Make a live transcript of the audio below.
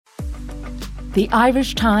The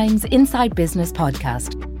Irish Times Inside Business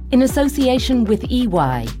podcast, in association with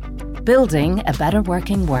EY, building a better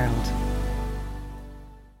working world.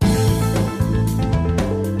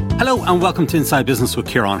 Hello and welcome to Inside Business with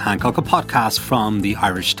Ciarán Hancock, a podcast from the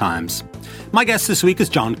Irish Times. My guest this week is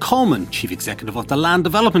John Coleman, Chief Executive of the Land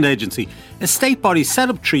Development Agency, a state body set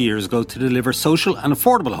up 3 years ago to deliver social and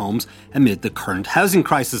affordable homes amid the current housing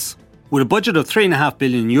crisis. With a budget of €3.5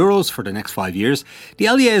 billion for the next 5 years, the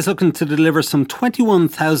LDA is looking to deliver some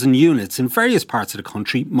 21,000 units in various parts of the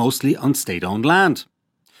country, mostly on state-owned land.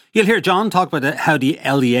 You'll hear John talk about how the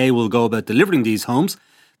LDA will go about delivering these homes,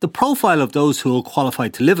 the profile of those who will qualify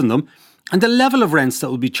to live in them, and the level of rents that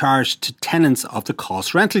will be charged to tenants of the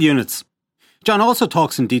cost rental units. John also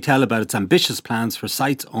talks in detail about its ambitious plans for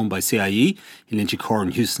sites owned by CIE in Inchicore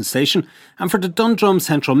and Houston Station, and for the Dundrum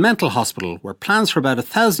Central Mental Hospital, where plans for about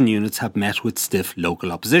 1,000 units have met with stiff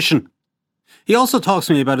local opposition. He also talks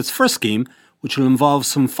to me about its first scheme, which will involve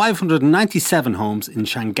some 597 homes in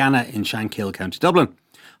Shangana in Shankill, County Dublin,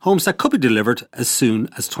 homes that could be delivered as soon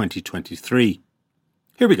as 2023.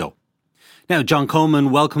 Here we go. Now, John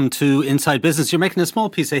Coleman, welcome to Inside Business. You're making a small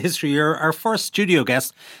piece of history. You're our first studio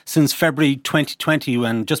guest since February 2020,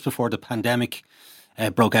 when just before the pandemic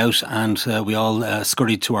broke out and we all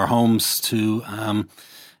scurried to our homes to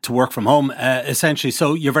work from home, essentially.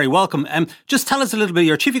 So you're very welcome. Just tell us a little bit,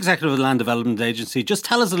 you're Chief Executive of the Land Development Agency. Just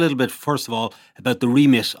tell us a little bit, first of all, about the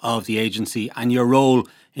remit of the agency and your role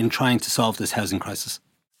in trying to solve this housing crisis.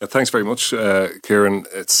 Thanks very much, Ciarán.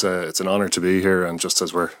 It's an honour to be here, and just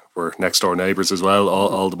as we're next door neighbours as well,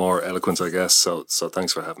 all the more eloquent, I guess. So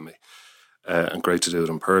thanks for having me, and great to do it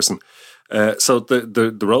in person. So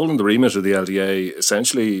the role and the remit of the LDA,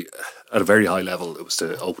 essentially, at a very high level, it was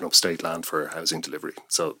to open up state land for housing delivery.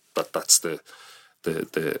 So that's the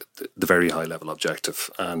very high level objective,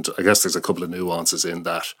 and I guess there's a couple of nuances in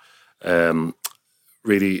that.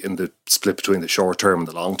 Really, in the split between the short term and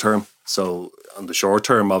the long term. So on the short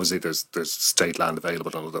term, obviously there's state land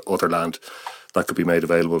available and other land that could be made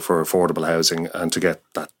available for affordable housing, and to get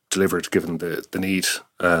that delivered, given the need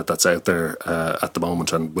that's out there at the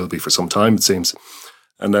moment and will be for some time, it seems.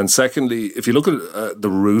 And then secondly, if you look at the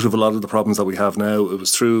root of a lot of the problems that we have now, it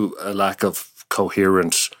was through a lack of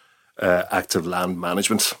coherent active land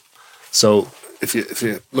management. So if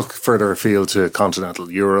you look further afield to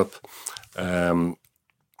continental Europe,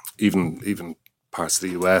 even parts of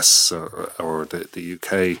the US or the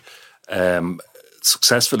UK,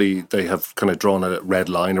 successfully they have kind of drawn a red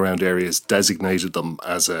line around areas, designated them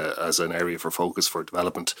as an area for focus for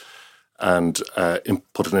development, and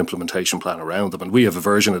put an implementation plan around them. And we have a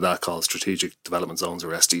version of that called Strategic Development Zones,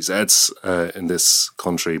 or SDZs, in this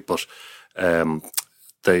country, but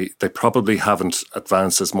they probably haven't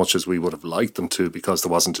advanced as much as we would have liked them to, because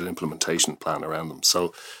there wasn't an implementation plan around them.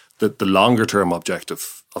 So the longer term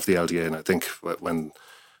objective of the LDA, and I think when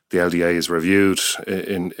the LDA is reviewed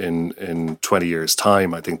in 20 years'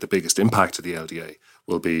 time, I think the biggest impact of the LDA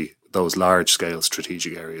will be those large scale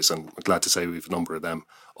strategic areas, and I'm glad to say we have a number of them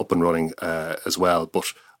up and running as well.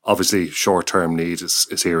 But obviously short term need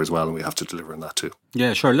is here as well, and we have to deliver on that too.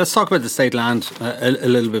 Yeah, sure. Let's talk about the state land a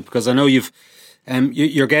little bit, because I know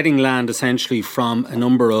you're getting land essentially from a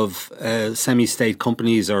number of semi-state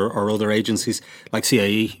companies or other agencies like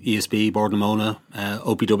CIE, ESB, Bord na Móna,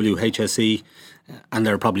 OPW, HSE, and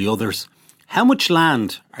there are probably others. How much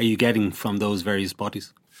land are you getting from those various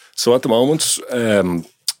bodies? So at the moment,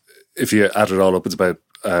 if you add it all up, it's about,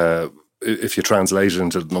 if you translate it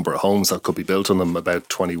into the number of homes that could be built on them, about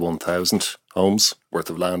 21,000 homes worth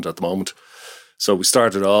of land at the moment. So we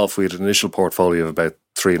started off, we had an initial portfolio of about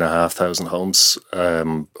 3,500 homes,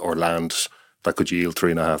 or land that could yield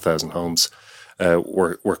 3,500 homes.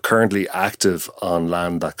 We're currently active on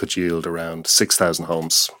land that could yield around 6,000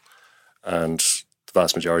 homes, and the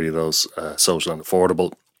vast majority of those social and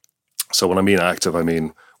affordable. So when I mean active, I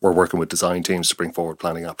mean we're working with design teams to bring forward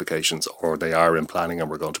planning applications, or they are in planning and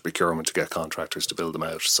we're going to procurement to get contractors to build them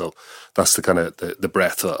out. So that's the kind of the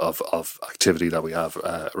breadth of activity that we have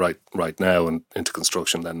right now, and into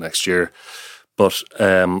construction then next year. But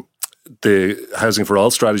the Housing for All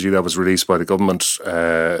strategy that was released by the government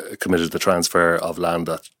committed the transfer of land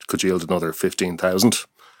that could yield another 15,000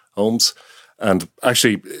 homes. And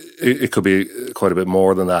actually, it could be quite a bit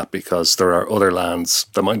more than that, because there are other lands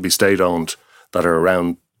that might be state-owned that are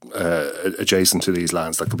around adjacent to these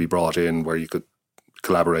lands that could be brought in, where you could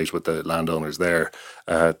collaborate with the landowners there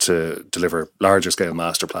to deliver larger scale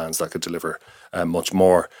master plans that could deliver much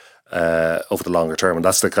more over the longer term. And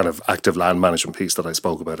that's the kind of active land management piece that I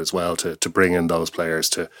spoke about as well, to bring in those players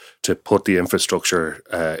to put the infrastructure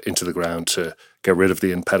into the ground to get rid of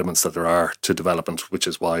the impediments that there are to development, which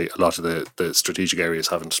is why a lot of the strategic areas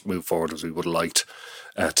haven't moved forward as we would have liked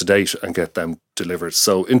to date, and get them delivered.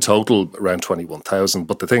 So in total, around 21,000.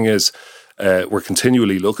 But the thing is, we're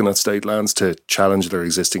continually looking at state lands to challenge their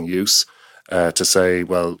existing use, to say,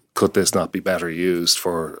 well, could this not be better used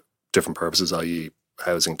for different purposes, i.e.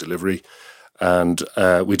 housing delivery? And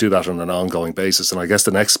we do that on an ongoing basis. And I guess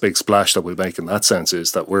the next big splash that we make in that sense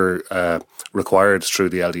is that we're required through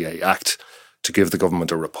the LDA Act to give the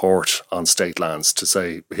government a report on state lands to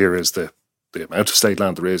say, here is the amount of state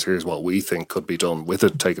land there is, here's what we think could be done with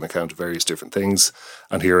it, taking account of various different things,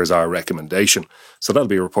 and here is our recommendation. So that'll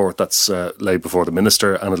be a report that's laid before the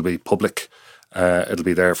Minister, and it'll be public. It'll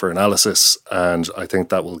be there for analysis, and I think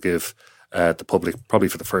that will give the public, probably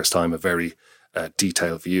for the first time, a very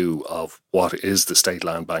detailed view of what is the State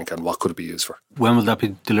Land Bank and what could it be used for. When will that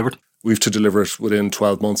be delivered? We have to deliver it within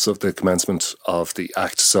 12 months of the commencement of the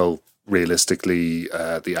Act. So realistically,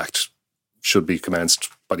 the Act should be commenced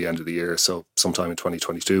by the end of the year, so sometime in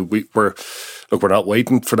 2022. We're not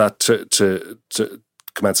waiting for that to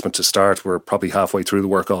commencement to start. We're probably halfway through the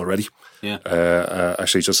work already. Yeah.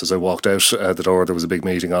 Actually, just as I walked out the door, there was a big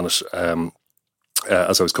meeting on it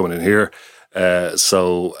as I was coming in here.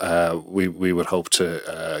 So we would hope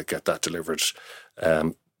to get that delivered.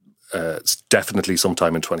 It's definitely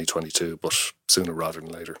sometime in 2022, but sooner rather than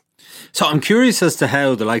later. So I'm curious as to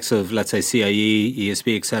how the likes of, let's say, CIE,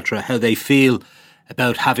 ESB, etc., how they feel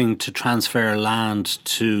about having to transfer land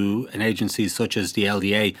to an agency such as the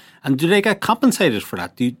LDA. And do they get compensated for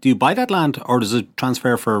that? Do you buy that land, or does it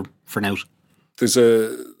transfer for now? There's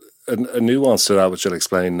a nuance to that, which I'll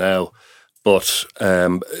explain now. But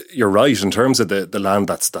you're right in terms of the land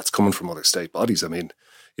that's coming from other state bodies. I mean,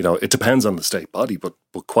 it depends on the state body, but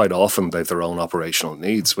quite often they've their own operational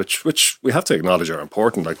needs, which we have to acknowledge are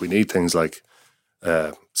important. Like, we need things like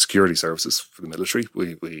security services for the military.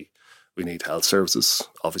 We need health services,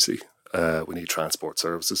 obviously. We need transport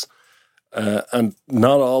services. And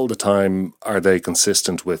not all the time are they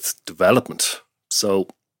consistent with development. So,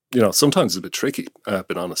 sometimes it's a bit tricky,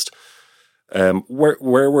 being honest.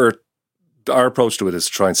 Our approach to it is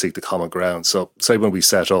to try and seek the common ground. So, say when we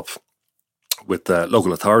set up with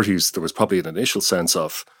local authorities, there was probably an initial sense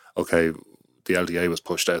of, okay, the LDA was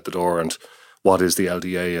pushed out the door, and what is the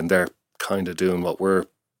LDA? And they're kind of doing what we're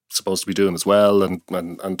supposed to be doing as well. And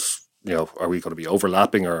are we going to be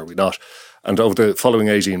overlapping, or are we not? And over the following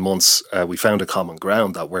 18 months, we found a common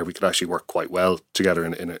ground where we could actually work quite well together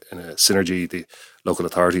in a synergy. The local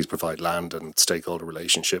authorities provide land and stakeholder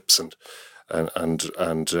relationships and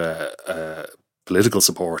political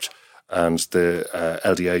support, and the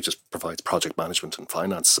LDA just provides project management and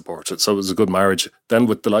finance support. So it was a good marriage. Then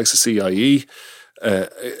with the likes of CIE,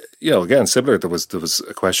 again, similar. There was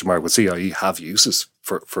a question mark. Would CIE have uses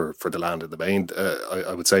for the land in the main?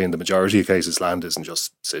 I would say in the majority of cases, land isn't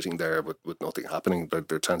just sitting there with nothing happening.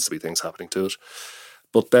 There tends to be things happening to it.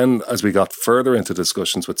 But then, as we got further into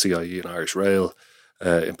discussions with CIE and Irish Rail,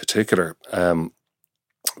 in particular,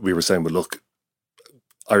 we were saying, well, look,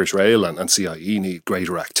 Irish Rail and CIE need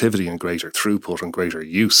greater activity and greater throughput and greater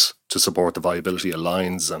use to support the viability of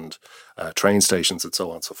lines and train stations and so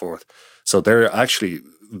on and so forth. So they're actually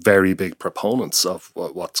very big proponents of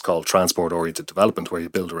what's called transport-oriented development, where you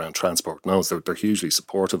build around transport nodes. They're hugely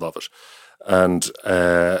supportive of it. And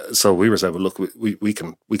so we were saying, well, look, we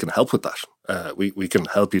can help with that. We can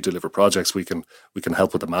help you deliver projects. We can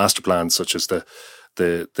help with the master plans, such as the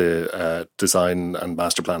design and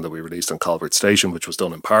master plan that we released on Colbert Station, which was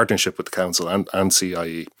done in partnership with the council and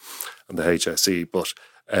CIE and the HSE. But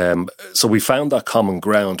so we found that common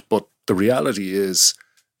ground. But the reality is,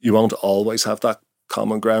 you won't always have that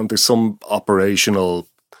common ground. There's some operational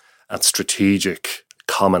and strategic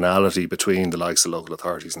commonality between the likes of local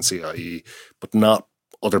authorities and CIE, but not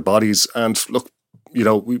other bodies. And look, we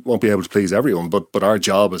won't be able to please everyone, but our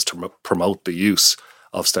job is to promote the use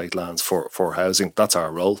of state lands for housing. That's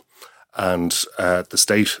our role. And the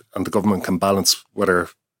state and the government can balance whether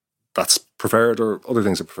that's preferred or other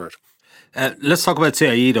things are preferred. Let's talk about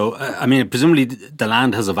CIE though. I mean, presumably the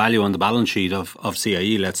land has a value on the balance sheet of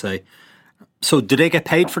CIE, let's say. So do they get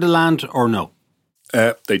paid for the land or no?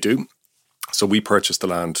 They do. So we purchase the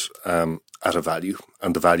land at a value,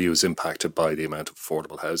 and the value is impacted by the amount of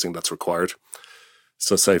affordable housing that's required.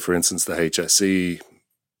 So say, for instance, the HSE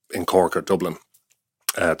in Cork or Dublin,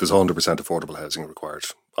 there's 100% affordable housing required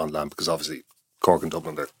on land, because obviously Cork and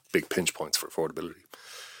Dublin are big pinch points for affordability.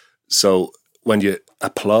 So when you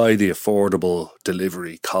apply the affordable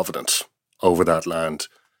delivery covenant over that land,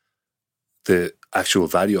 the actual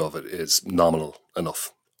value of it is nominal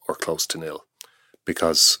enough or close to nil,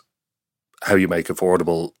 because how you make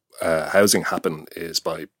affordable housing happen is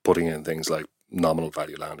by putting in things like nominal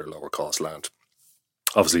value land or lower cost land.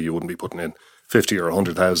 Obviously, you wouldn't be putting in 50 or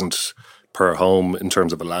 100,000 per home in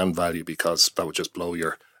terms of a land value, because that would just blow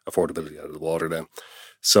your affordability out of the water then.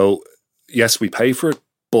 So yes, we pay for it,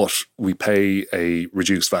 but we pay a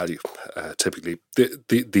reduced value typically.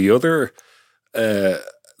 The other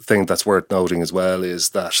thing that's worth noting as well is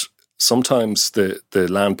that sometimes the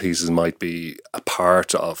land pieces might be a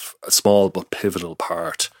part of a small but pivotal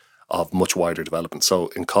part of much wider development. So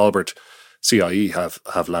in Colbert, CIE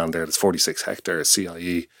have land there that's 46 hectares.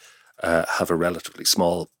 CIE have a relatively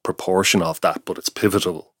small proportion of that, but it's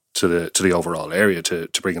pivotal to the overall area to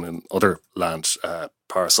bringing in other land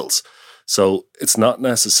parcels. So it's not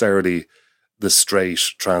necessarily the straight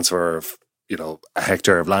transfer of, you know, a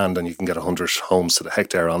hectare of land and you can get 100 homes to the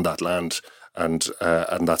hectare on that land, and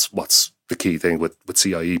that's what's the key thing with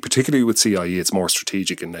CIE. Particularly with CIE, it's more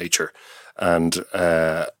strategic in nature. And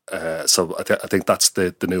so I think that's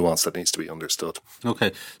the nuance that needs to be understood.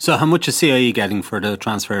 Okay. So how much is CIE getting for the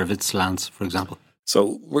transfer of its lands, for example?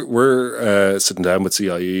 So we're sitting down with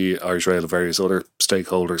CIE, Irish Rail, and various other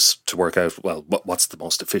stakeholders to work out, well, what's the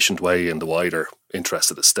most efficient way in the wider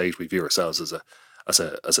interest of the state. We view ourselves as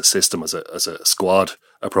a system, as a squad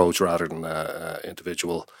approach rather than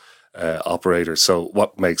individual operators. So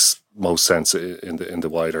what makes most sense in the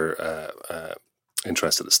wider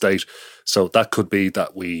interest of the state? So that could be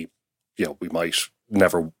that we might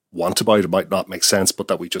never want to buy it, might not make sense, but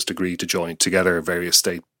that we just agree to join together various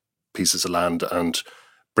state pieces of land and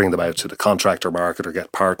bring them out to the contractor market or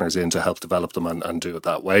get partners in to help develop them and do it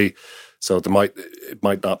that way. So it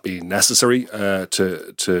might not be necessary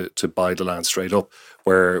to buy the land straight up.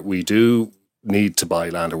 Where we do need to buy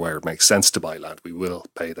land, or where it makes sense to buy land, we will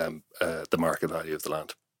pay them the market value of the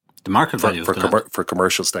land. The market value of the land? For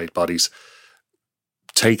commercial state bodies,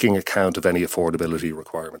 taking account of any affordability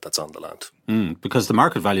requirement that's on the land. Because the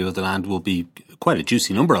market value of the land will be quite a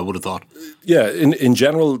juicy number, I would have thought. Yeah, in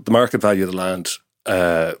general, the market value of the land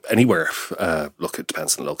anywhere, look, it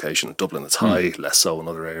depends on the location. In Dublin, it's high, less so in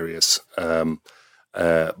other areas. But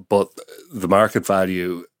the market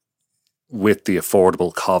value with the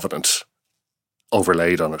affordable covenant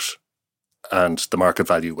overlaid on it and the market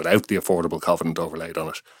value without the affordable covenant overlaid on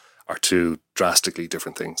it are two drastically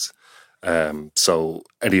different things. So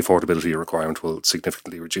any affordability requirement will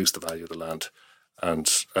significantly reduce the value of the land, and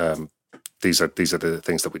these are the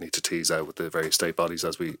things that we need to tease out with the various state bodies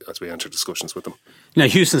as we enter discussions with them. Now,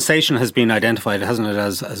 Houston Station has been identified, hasn't it,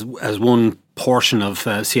 as one portion of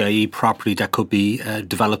CIE property that could be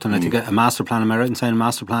developed, and I think a master plan, am I right in saying a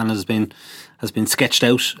master plan has been sketched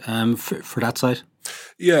out for that site?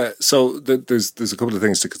 Yeah, so there's a couple of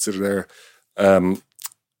things to consider there.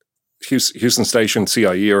 Houston Station,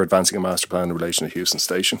 CIE are advancing a master plan in relation to Houston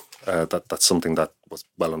Station. That's something that was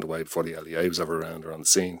well underway before the LEA was ever around or on the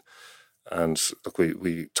scene. And look,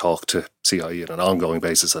 we talk to CIE on an ongoing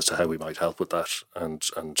basis as to how we might help with that, and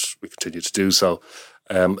we continue to do so.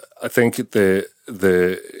 I think the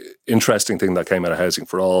interesting thing that came out of Housing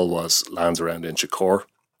for All was lands around Inchicore,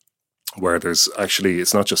 where there's actually,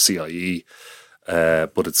 it's not just CIE,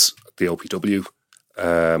 but it's the OPW,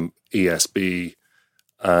 ESB,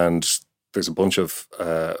 and there's a bunch of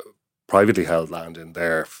privately held land in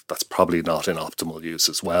there that's probably not in optimal use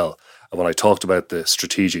as well. And when I talked about the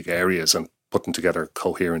strategic areas and putting together a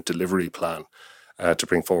coherent delivery plan to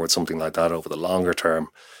bring forward something like that over the longer term,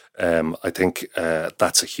 I think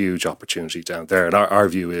that's a huge opportunity down there. And our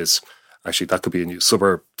view is actually that could be a new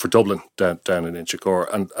suburb for Dublin down in Inchicore.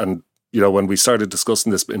 And you know, when we started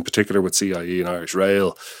discussing this in particular with CIE and Irish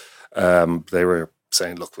Rail, they were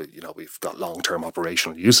saying, look, we've got long-term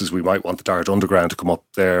operational uses. We might want the Dart Underground to come up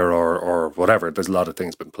there or whatever. There's a lot of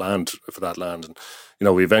things been planned for that land. And,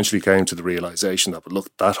 we eventually came to the realisation that, look,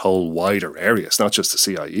 that whole wider area, it's not just the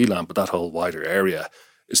CIE land, but that whole wider area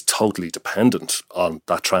is totally dependent on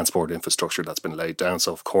that transport infrastructure that's been laid down.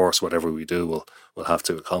 So, of course, whatever we do, we'll have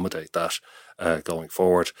to accommodate that going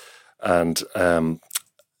forward. And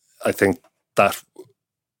I think that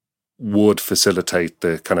would facilitate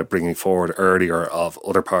the kind of bringing forward earlier of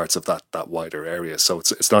other parts of that wider area. So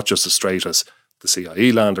it's not just as straight as the CIE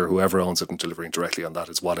land or whoever owns it and delivering directly on that.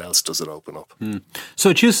 Is what else does it open up? So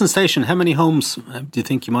at Houston Station, how many homes do you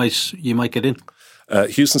think you might get in?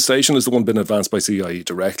 Houston Station is the one being advanced by CIE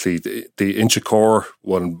directly. The Inchicore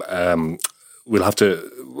one, we'll have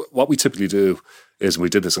to. What we typically do is, we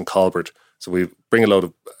did this in Colbert. So we bring a load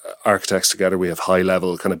of architects together. We have high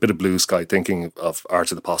level, kind of bit of blue sky thinking of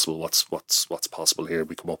art of the possible. What's possible here?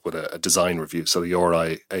 We come up with a design review. So the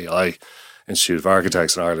RIAI, Institute of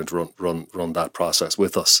Architects in Ireland, run that process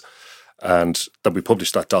with us, and then we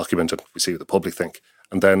publish that document and we see what the public think.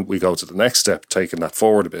 And then we go to the next step, taking that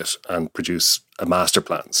forward a bit and produce a master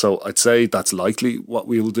plan. So I'd say that's likely what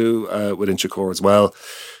we will do with Inchicore as well.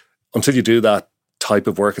 Until you do that type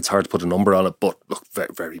of work, it's hard to put a number on it. But look,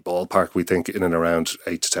 very, very ballpark, we think in and around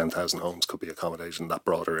 8,000 to 10,000 homes could be accommodated in that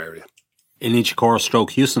broader area. In Inchicore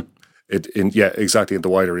stroke Houston? Yeah, exactly. In the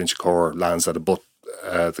wider Inchicore lands that abut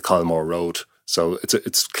the Colmore Road. So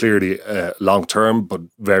it's clearly long-term, but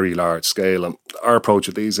very large scale. And our approach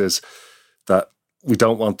of these is that we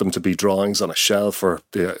don't want them to be drawings on a shelf or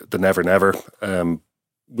the never.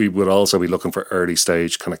 We would also be looking for early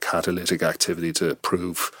stage kind of catalytic activity to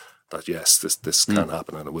prove that, yes, this can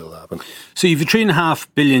happen and it will happen. So you've a €3.5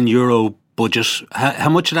 billion budget. How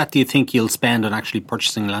much of that do you think you'll spend on actually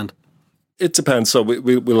purchasing land? It depends. So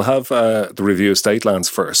we'll have the review of state lands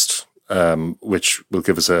first, which will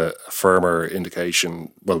give us a firmer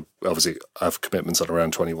indication. Well, obviously, I have commitments on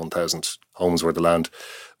around 21,000 homes worth of land.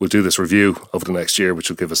 We'll do this review over the next year, which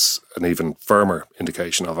will give us an even firmer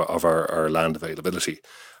indication of our land availability.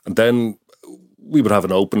 And then we would have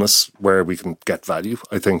an openness where we can get value,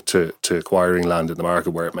 I think, to acquiring land in the market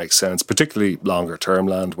where it makes sense, particularly longer term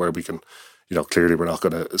land where we can, clearly we're not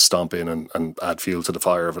going to stomp in and add fuel to the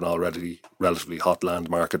fire of an already relatively hot land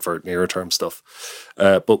market for nearer term stuff.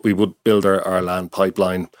 But we would build our land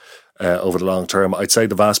pipeline over the long term. I'd say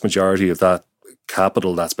the vast majority of that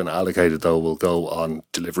capital that's been allocated, though, will go on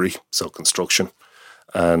delivery, so construction.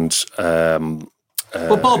 And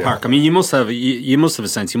but ballpark, I mean, you must have a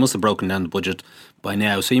sense. You must have broken down the budget by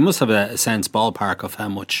now, so you must have a sense ballpark of how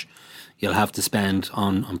much you'll have to spend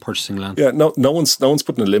on purchasing land. Yeah, no one's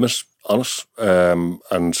putting a limit on it,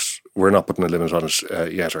 and we're not putting a limit on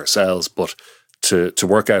it yet ourselves. But to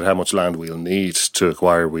work out how much land we'll need to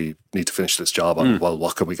acquire, we need to finish this job on. Well,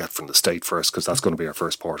 what can we get from the state first? Because that's going to be our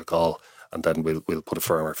first port of call, and then we'll put a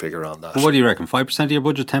firmer figure on that. Well, what do you reckon? 5% of your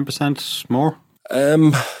budget, 10% more?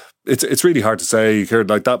 It's really hard to say.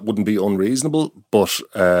 Like that wouldn't be unreasonable, but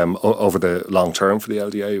over the long term for the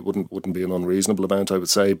LDA, it wouldn't be an unreasonable amount, I would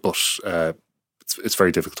say. But it's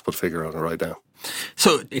very difficult to put a figure on it right now.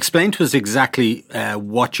 So explain to us exactly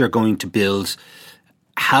what you're going to build,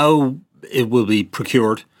 how it will be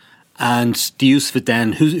procured, and the use of it.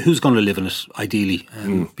 Then who's going to live in it ideally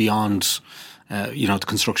beyond the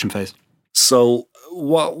construction phase. So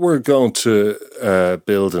what we're going to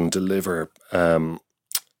build and deliver.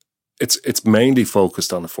 It's mainly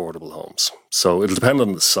focused on affordable homes. So it'll depend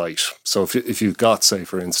on the site. So if you've got, say,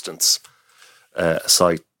 for instance, a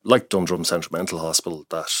site like Dundrum Central Mental Hospital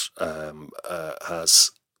that has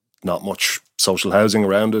not much social housing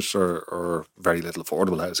around it or very little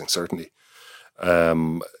affordable housing, certainly, I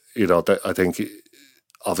think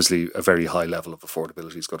obviously a very high level of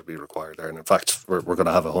affordability is going to be required there. And in fact, we're going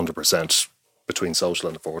to have 100% between social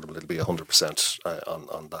and affordable. It'll be 100%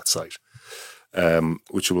 on that site.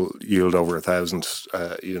 Which will yield over 1,000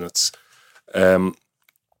 units.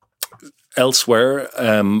 Elsewhere,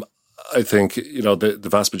 I think the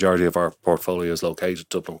vast majority of our portfolio is located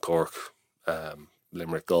Dublin, Cork,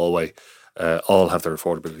 Limerick, Galway. All have their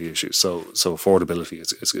affordability issues. So affordability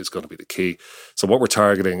is going to be the key. So what we're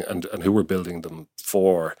targeting and who we're building them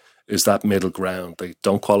for is that middle ground. They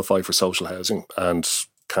don't qualify for social housing and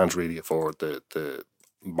can't really afford the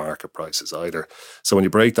market prices either. So when you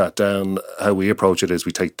break that down, how we approach it is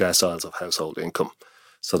we take deciles of household income.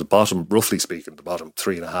 So the bottom, roughly speaking, the bottom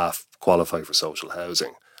 3.5 qualify for social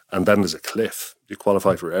housing. And then there's a cliff. You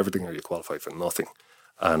qualify for everything or you qualify for nothing.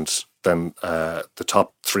 And then the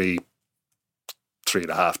top 3.5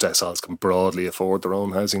 deciles can broadly afford their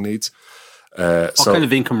own housing needs. What kind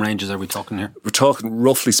of income ranges are we talking here? We're talking,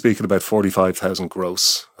 roughly speaking, about 45,000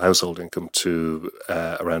 gross household income to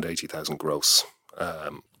around 80,000 gross.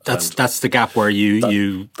 That's the gap where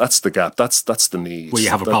that's the gap. That's the need. Where you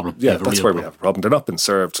have a problem. Yeah, that's where we have a problem. They're not being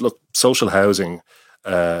served. Look, social housing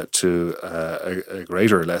to a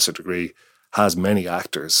greater or lesser degree has many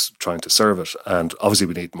actors trying to serve it, and obviously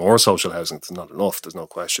we need more social housing. It's not enough. There's no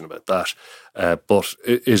question about that. But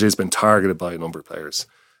it has been targeted by a number of players,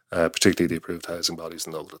 particularly the approved housing bodies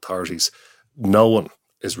and local authorities. No one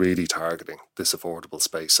is really targeting this affordable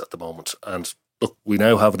space at the moment. And look, we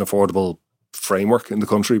now have an affordable framework in the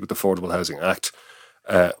country with the Affordable Housing Act,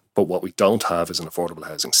 but what we don't have is an affordable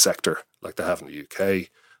housing sector like they have in the UK,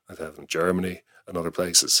 like they have in Germany and other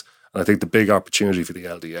places. And I think the big opportunity for the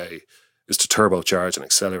LDA is to turbocharge and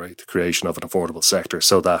accelerate the creation of an affordable sector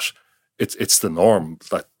so that it's the norm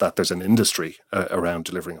that there's an industry around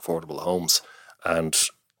delivering affordable homes. And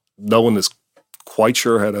no one is quite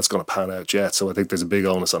sure how that's going to pan out yet. So I think there's a big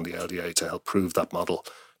onus on the LDA to help prove that model,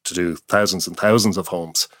 to do thousands and thousands of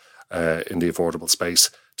homes in the affordable space,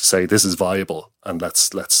 to say this is viable and let's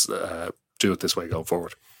do it this way going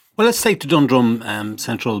forward. Well, let's take the Dundrum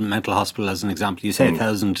Central Mental Hospital as an example. You say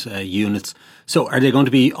 1,000 units. So are they going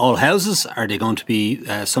to be all houses? Are they going to be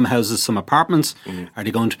some houses, some apartments? Are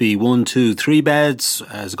they going to be 1, 2, 3 beds?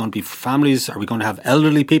 Is it going to be for families? Are we going to have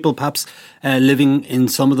elderly people perhaps living in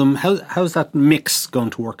some of them? How's that mix going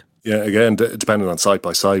to work? Yeah, again, depending on site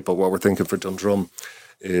by site, but what we're thinking for Dundrum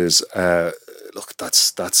is, look,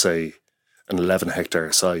 that's an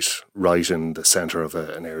 11-hectare site right in the centre of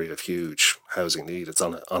an area of huge housing need. It's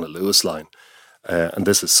on a Lewis line. And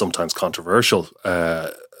this is sometimes controversial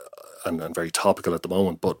and very topical at the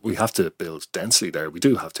moment, but we have to build densely there. We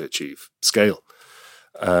do have to achieve scale.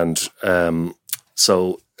 And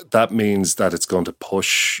so that means that it's going to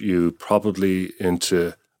push you probably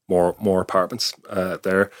into more apartments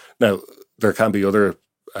there. Now, there can be other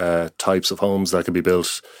types of homes that can be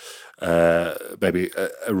built, maybe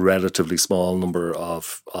a relatively small number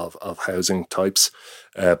of housing types,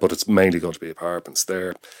 but it's mainly going to be apartments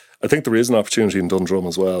there. I think there is an opportunity in Dundrum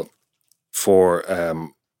as well for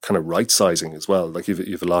kind of right sizing as well. Like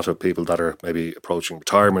you've a lot of people that are maybe approaching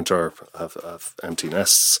retirement or have empty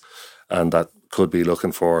nests, and that could be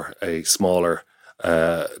looking for a smaller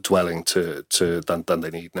dwelling than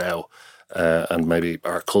they need now, and maybe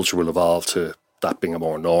our culture will evolve to that being a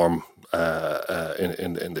more norm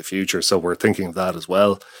in the future. So we're thinking of that as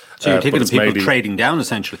well. So you're thinking of people trading down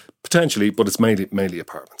essentially? Potentially, but it's mainly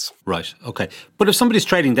apartments. Right, okay. But if somebody's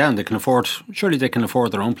trading down, surely they can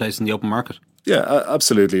afford their own place in the open market? Yeah,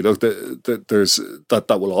 absolutely. Look, there's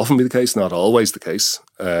that will often be the case, not always the case.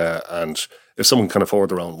 And if someone can afford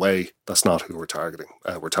their own way, that's not who we're targeting.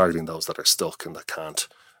 We're targeting those that are stuck and that can't.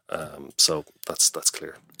 So that's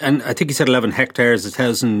clear. And I think you said 11 hectares,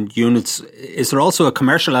 1,000 units. Is there also a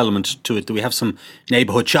commercial element to it? Do we have some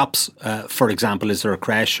neighbourhood shops, for example? Is there a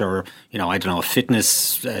creche or, a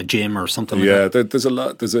fitness gym or something like that? Yeah, there's a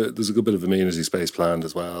lot. There's a good bit of amenity space planned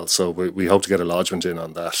as well. So we hope to get a lodgement in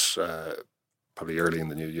on that probably early in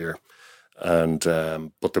the new year. And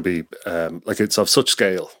but there'll be it's of such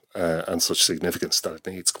scale and such significance that it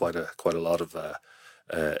needs quite a lot of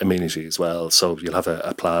amenity as well. So you'll have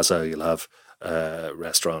a plaza, you'll have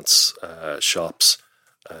restaurants, shops,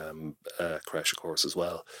 creche of course as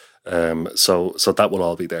well. So that will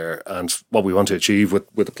all be there. And what we want to achieve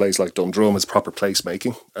with a place like Dundrum is proper place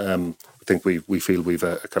making. I think we feel we've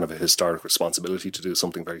a kind of a historic responsibility to do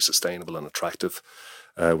something very sustainable and attractive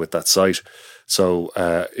with that site. So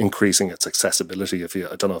increasing its accessibility. I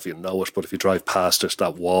don't know if you know it, but if you drive past it,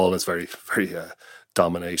 that wall is very, very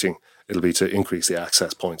dominating. It'll be to increase the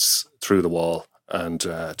access points through the wall and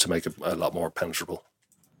to make it a lot more penetrable.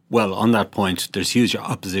 Well, on that point, there's huge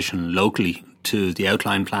opposition locally to the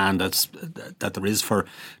outline plan that there is for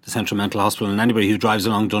the Central Mental Hospital, and anybody who drives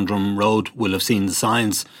along Dundrum Road will have seen the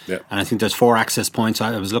signs. Yeah. And I think there's 4 access points.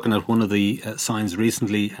 I was looking at one of the signs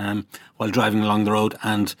recently while driving along the road,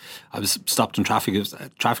 and I was stopped in traffic.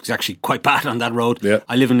 Traffic's actually quite bad on that road. Yeah.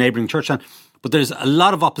 I live in neighbouring Churchland. But there's a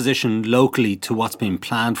lot of opposition locally to what's being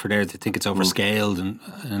planned for there. They think it's overscaled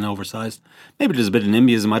and oversized. Maybe there's a bit of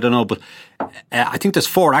NIMBYism, I don't know. But I think there's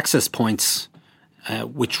 4 access points,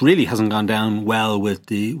 which really hasn't gone down well with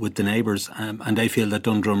the neighbours. And they feel that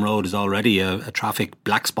Dundrum Road is already a traffic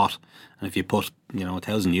black spot. And if you put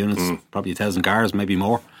 1,000 units, probably 1,000 cars, maybe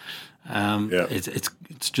more,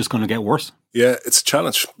 it's just going to get worse. Yeah, it's a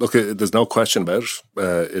challenge. Look, there's no question about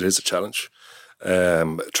it. It is a challenge.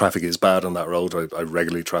 Traffic is bad on that road. I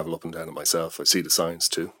regularly travel up and down it myself. I see the signs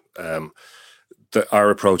too. Our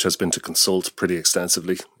approach has been to consult pretty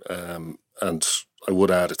extensively, and I would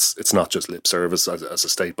add it's not just lip service. As a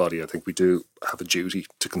state body, I think we do have a duty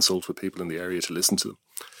to consult with people in the area, to listen to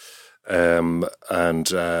them, and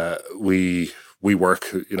we work.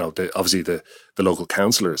 Obviously the local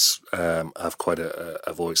councillors have quite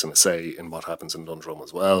a voice and a say in what happens in Dundrum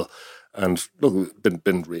as well. And look,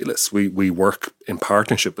 been realists. We work in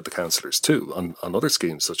partnership with the councillors too on other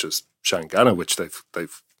schemes such as Shangana, which they've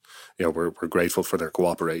we're grateful for their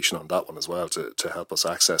cooperation on that one as well to help us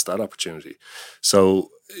access that opportunity. So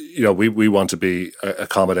we want to be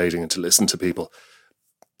accommodating and to listen to people.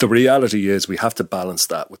 The reality is we have to balance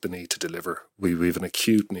that with the need to deliver. We've an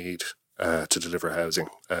acute need to deliver housing,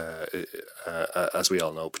 as we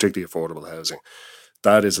all know, particularly affordable housing.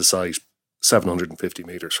 That is a site 750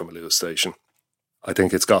 metres from a Lewis station. I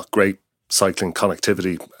think it's got great cycling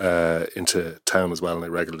connectivity into town as well, and I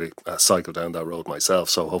regularly cycle down that road myself.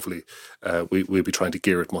 So hopefully we'll be trying to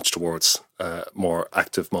gear it much towards more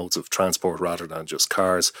active modes of transport rather than just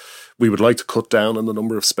cars. We would like to cut down on the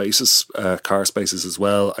number of spaces, car spaces as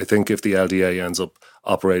well. I think if the LDA ends up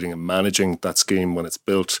operating and managing that scheme when it's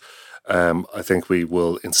built, I think we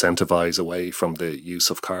will incentivise away from the use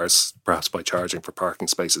of cars, perhaps by charging for parking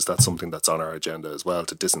spaces. That's something that's on our agenda as well,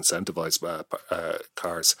 to disincentivise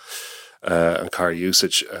cars and car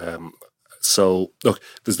usage. So, look,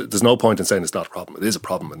 there's no point in saying it's not a problem. It is a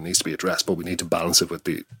problem and it needs to be addressed, but we need to balance it with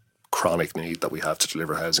the chronic need that we have to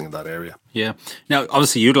deliver housing in that area. Yeah. Now,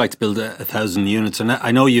 obviously, you'd like to build 1,000 units, and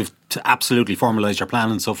I know you've to absolutely formalise your plan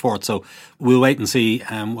and so forth, so we'll wait and see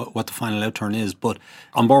what the final outturn is. But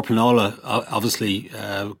on Bord Pleanála, obviously,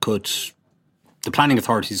 the planning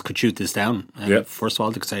authorities could shoot this down. First of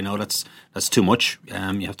all, they could say, no, that's too much.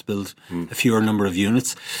 You have to build a fewer number of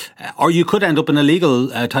units. Or you could end up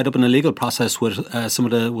tied up in a legal process with some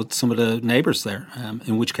of the neighbours there,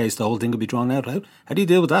 in which case the whole thing could be drawn out. How do you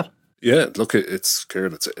deal with that? Yeah, look, it's clear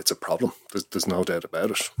it's a problem. There's no doubt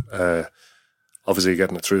about it. Obviously,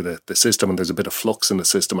 getting it through the system, and there's a bit of flux in the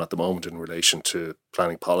system at the moment in relation to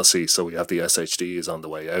planning policy. So we have the SHD is on the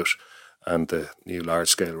way out, and the new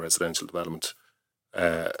large-scale residential development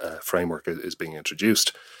framework is being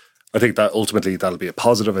introduced. I think that ultimately that'll be a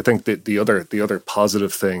positive. I think the other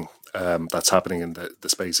positive thing that's happening in the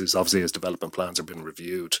space is obviously as development plans are being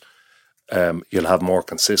reviewed, you'll have more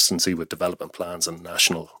consistency with development plans and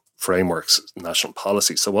national frameworks, national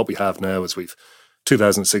policy. So what we have now is we've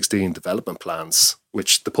 2016 development plans,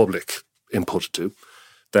 which the public inputted to.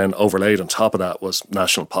 Then overlaid on top of that was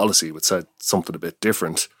national policy, which said something a bit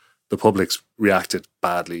different. The public's reacted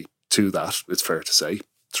badly to that, it's fair to say,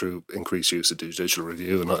 through increased use of judicial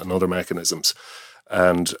review and other mechanisms.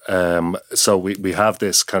 And so we have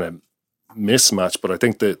this kind of mismatch, but I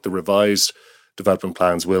think that the revised development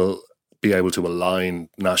plans will be able to align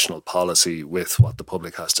national policy with what the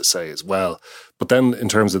public has to say as well. But then in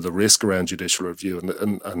terms of the risk around judicial review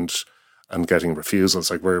and getting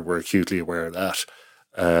refusals, like we're acutely aware of that.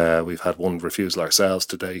 We've had one refusal ourselves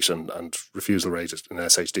to date, and refusal rate in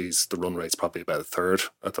SHDs, the run rate's probably about a third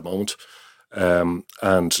at the moment.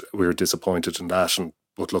 And we're disappointed in that.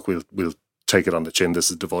 But look, we'll take it on the chin.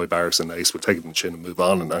 This is Devoy Barris and Ace. We'll take it on the chin and move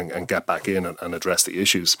on and get back in and address the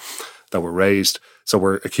issues that were raised. So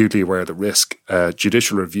we're acutely aware of the risk.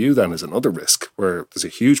 Judicial review then is another risk, where there's a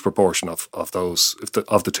huge proportion of those,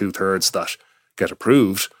 of the 2/3 that get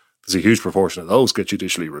approved, there's a huge proportion of those get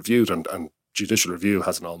judicially reviewed, and judicial review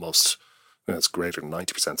has an almost, it's greater than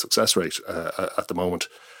 90% success rate at the moment.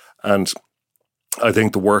 And I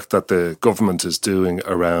think the work that the government is doing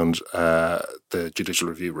around the judicial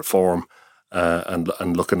review reform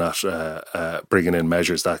and looking at bringing in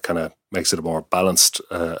measures that kind of makes it a more balanced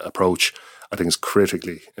approach, I think is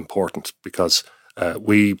critically important, because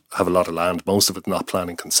we have a lot of land, most of it not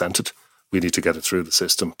planning consented. We need to get it through the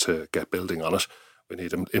system to get building on it. We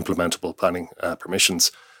need implementable planning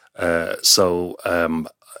permissions. So I'm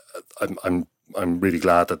really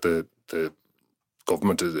glad that the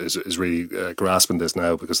government is really grasping this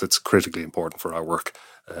now, because it's critically important for our work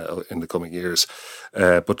in the coming years.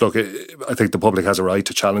 But look, I think the public has a right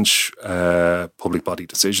to challenge public body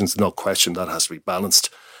decisions. No question that has to be balanced.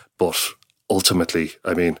 But ultimately,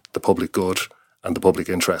 I mean, the public good and the public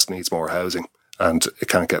interest needs more housing, and it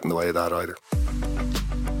can't get in the way of that either.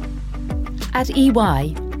 At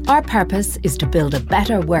EY, our purpose is to build a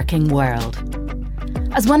better working world.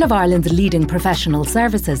 As one of Ireland's leading professional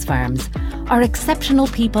services firms, our exceptional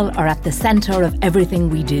people are at the centre of everything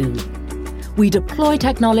we do. We deploy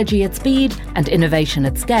technology at speed and innovation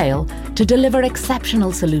at scale to deliver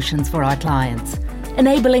exceptional solutions for our clients,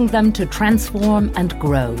 enabling them to transform and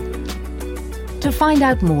grow. To find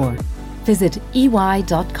out more, visit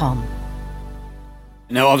ey.com.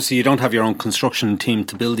 Now, obviously, you don't have your own construction team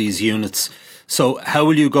to build these units. So how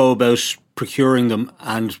will you go about procuring them?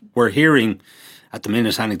 And we're hearing at the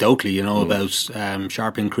minute, anecdotally, about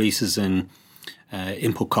sharp increases in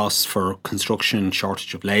input costs for construction,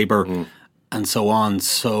 shortage of labour, and so on.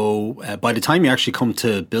 So by the time you actually come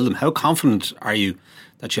to build them, how confident are you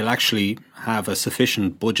that you'll actually have a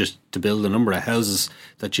sufficient budget to build the number of houses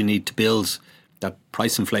that you need to build, that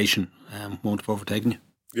price inflation won't have overtaken you?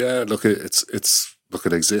 Yeah, look,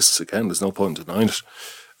 it exists. Again, there's no point in denying it.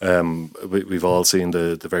 We've all seen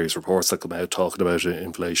the various reports that come out talking about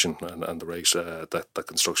inflation and the rate that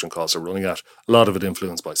construction costs are running at. A lot of it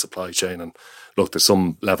influenced by supply chain. And look, there's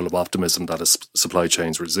some level of optimism that as supply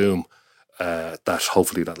chains resume, that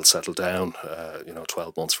hopefully that'll settle down,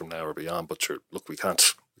 12 months from now or beyond. But sure, look, we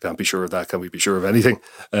can't be sure of that. Can we be sure of anything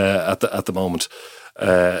at the moment?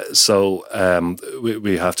 So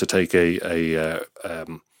we have to take a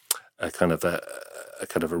kind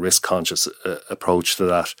of a risk conscious approach to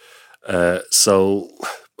that. So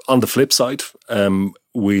on the flip side,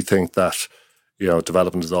 we think that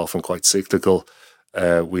development is often quite cyclical.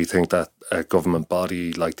 We think that a government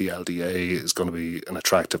body like the LDA is going to be an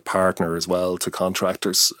attractive partner as well to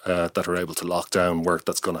contractors that are able to lock down work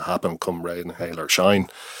that's going to happen come rain, hail or shine.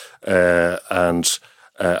 And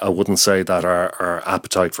I wouldn't say that our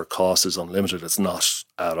appetite for cost is unlimited. It's not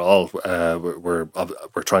at all. We're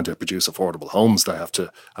trying to produce affordable homes that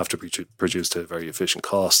have to be produced at a very efficient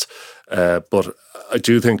cost. But I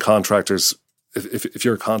do think contractors, if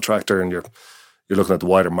you're a contractor and you're looking at the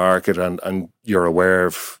wider market and you're aware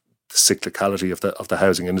of the cyclicality of the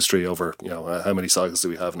housing industry over, how many cycles do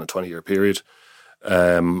we have in a 20-year period,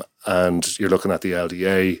 and you're looking at the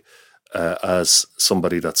LDA as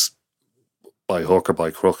somebody that's by hook or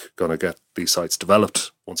by crook going to get these sites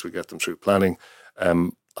developed once we get them through planning.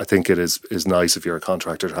 I think it is nice if you're a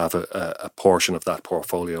contractor to have a portion of that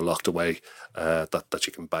portfolio locked away that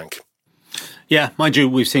you can bank. Yeah, mind you,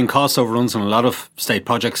 we've seen cost overruns on a lot of state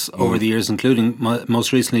projects over the years, including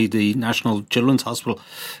most recently the National Children's Hospital.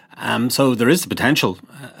 So there is the potential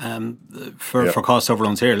for cost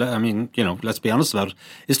overruns here. I mean, let's be honest about it.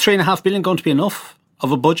 Is $3.5 billion going to be enough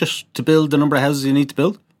of a budget to build the number of houses you need to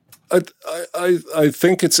build? I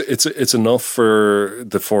think it's enough for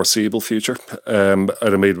the foreseeable future. I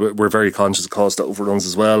mean, we're very conscious of cost overruns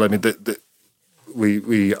as well. I mean,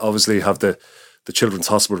 we obviously have the Children's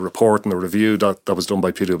Hospital report and the review that was done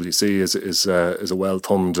by PwC is a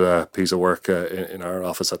well-thumbed piece of work in our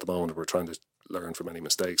office at the moment. We're trying to learn from any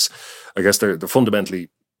mistakes. I guess they're fundamentally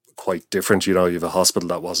quite different. You have a hospital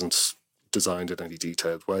that wasn't designed in any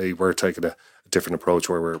detailed way. We're taking a different approach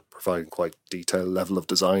where we're providing quite detailed level of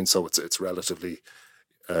design. So it's relatively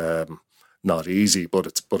not easy, but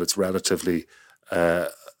it's relatively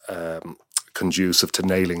conducive to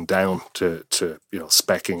nailing down to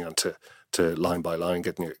speccing and to line by line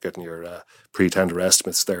getting your pre-tender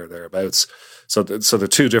estimates thereabouts. So they're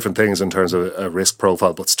two different things in terms of a risk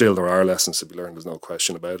profile, but still there are lessons to be learned. There's no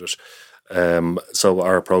question about it. So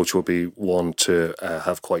our approach will be one to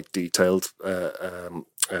have quite detailed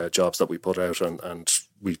jobs that we put out, and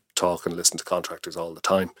we talk and listen to contractors all the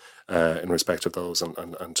time in respect of those,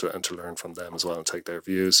 and to learn from them as well and take their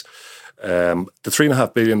views. The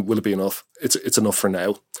 $3.5 billion, will it be enough? It's enough for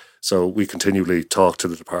now. So we continually talk to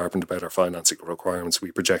the department about our financing requirements.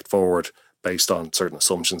 We project forward based on certain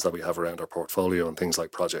assumptions that we have around our portfolio and things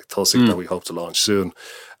like Project Tussock that we hope to launch soon.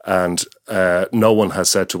 And no one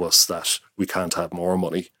has said to us that we can't have more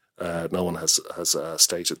money. No one has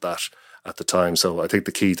stated that at the time. So I think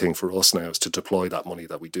the key thing for us now is to deploy that money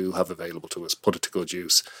that we do have available to us, put it to good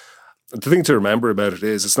use. And the thing to remember about it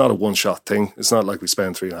is it's not a one-shot thing. It's not like we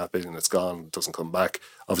spend $3.5 billion, it's gone, it doesn't come back.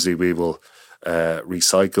 Obviously, we will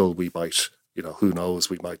recycle. We might, who knows,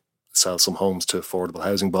 we might sell some homes to affordable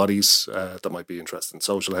housing bodies that might be interested in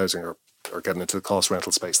social housing or getting into the cost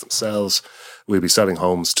rental space themselves. We'll be selling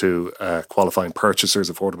homes to qualifying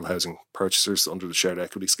purchasers, affordable housing purchasers under the shared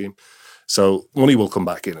equity scheme. So money will come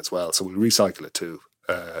back in as well. So we'll recycle it too.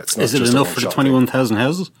 It's not Is it enough for the 21,000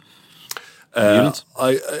 houses?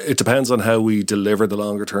 It depends on how we deliver the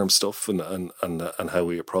longer term stuff and how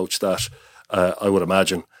we approach that. I would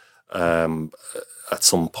imagine at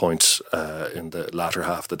some point in the latter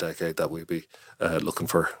half of the decade that we'll be looking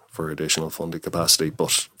for additional funding capacity.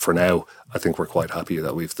 But for now, I think we're quite happy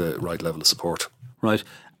that we've the right level of support. Right.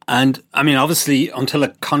 And I mean, obviously, until a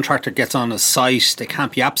contractor gets on a site, they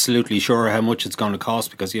can't be absolutely sure how much it's going to cost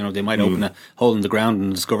because, they might open a hole in the ground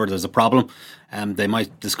and discover there's a problem. They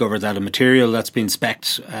might discover that a material that's been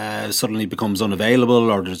spec'd suddenly becomes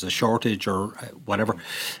unavailable, or there's a shortage or whatever.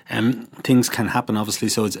 Things can happen, obviously.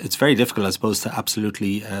 So it's very difficult, I suppose, to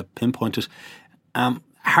absolutely pinpoint it.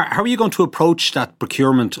 How are you going to approach that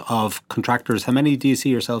procurement of contractors? How many do you see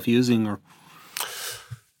yourself using? Or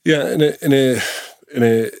yeah,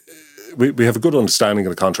 we have a good understanding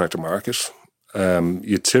of the contractor market.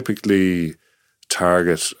 You typically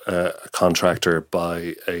target a contractor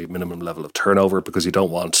by a minimum level of turnover because you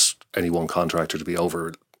don't want any one contractor to be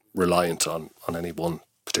over reliant on any one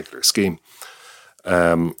particular scheme.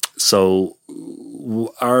 So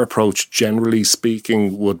our approach, generally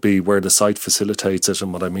speaking, would be where the site facilitates it,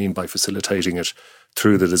 and what I mean by facilitating it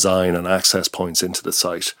through the design and access points into the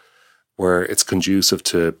site, where it's conducive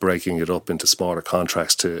to breaking it up into smaller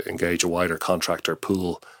contracts to engage a wider contractor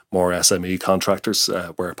pool, more SME contractors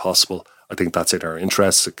where possible. I think that's in our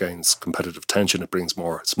interests. It gains competitive tension. It brings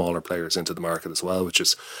more smaller players into the market as well, which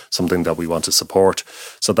is something that we want to support.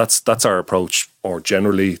 So that's our approach more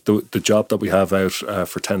generally. The job that we have out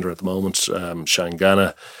for tender at the moment,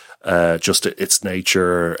 Shangana, just its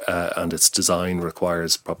nature and its design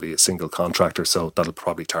requires probably a single contractor. So that'll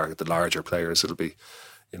probably target the larger players. It'll be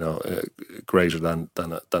greater than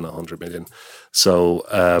 100 million. So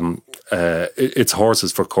it's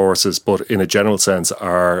horses for courses, but in a general sense,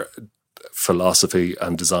 our philosophy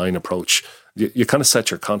and design approach, you kind of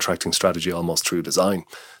set your contracting strategy almost through design.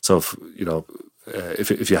 So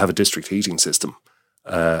if you have a district heating system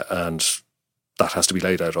and that has to be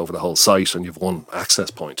laid out over the whole site, and you've one access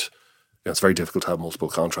point, it's very difficult to have multiple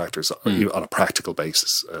contractors on a practical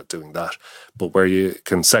basis doing that. But where you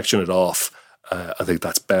can section it off, I think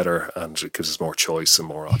that's better, and it gives us more choice and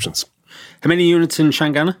more options. How many units in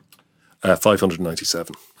Shanganagh?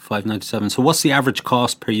 597. 597. So what's the average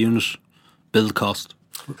cost per unit, build cost?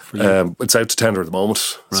 For you? It's out to tender at the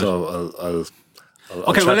moment, right. So I'll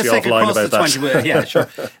okay, well, let's take across the 20. Yeah, sure.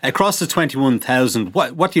 Across the 21,000,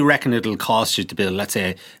 what do you reckon it'll cost you to build? Let's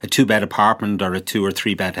say a 2-bed apartment or a 2 or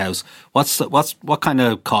 3 bed house. What kind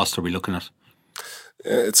of cost are we looking at?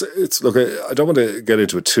 It's look. I don't want to get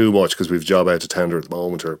into it too much because we've job out to tender at the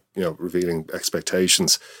moment, or revealing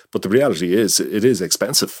expectations. But the reality is, it is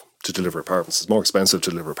expensive to deliver apartments. It's more expensive to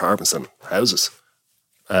deliver apartments than houses,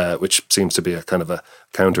 which seems to be a kind of a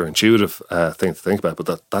counterintuitive thing to think about.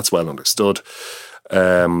 But that's well understood.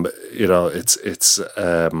 It's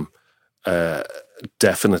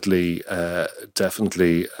definitely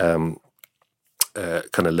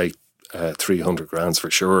kind of late 300 grand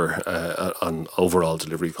for sure on overall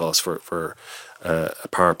delivery costs for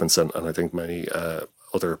apartments, and I think many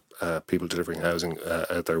other people delivering housing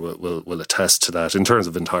out there will attest to that in terms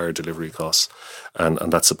of entire delivery costs,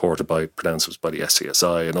 and that's supported by pronouncements by the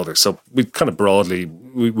SCSI and others. So we kind of broadly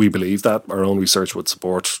we believe that our own research would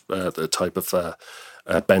support the type of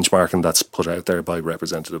benchmarking that's put out there by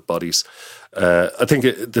representative bodies. I think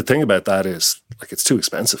the thing about that is, like, it's too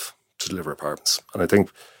expensive to deliver apartments, and I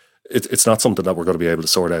think it's not something that we're going to be able to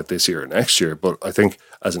sort out this year or next year. But I think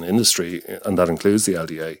as an industry, and that includes the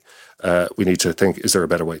LDA, we need to think, is there a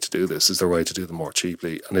better way to do this? Is there a way to do them more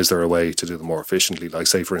cheaply? And is there a way to do them more efficiently? Like,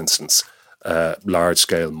 say, for instance,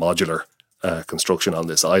 large-scale modular construction on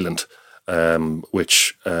this island,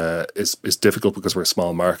 which is difficult because we're a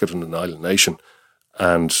small market and an island nation.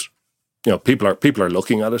 And, people are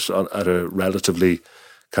looking at it at a relatively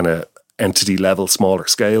kind of entity level, smaller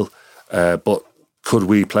scale. But could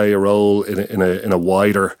we play a role in a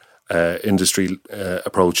wider industry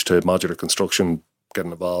approach to modular construction,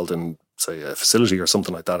 getting involved in, say, a facility or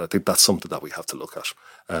something like that? I think that's something that we have to look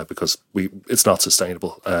at because it's not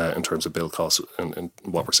sustainable in terms of build costs and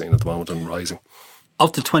what we're seeing at the moment and rising.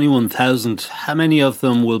 Of the 21,000, how many of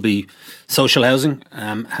them will be social housing?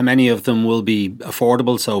 How many of them will be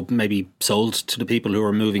affordable, so maybe sold to the people who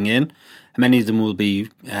are moving in? How many of them will be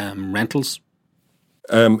rentals?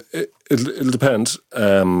 It'll depend.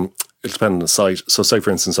 It'll depend on the site. So, say for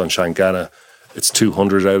instance, on Shanganagh, it's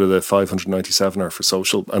 200 out of the 597 are for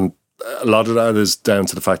social, and a lot of that is down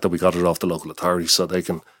to the fact that we got it off the local authority, so they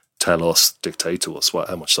can dictate to us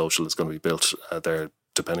how much social is going to be built there,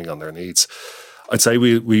 depending on their needs. I'd say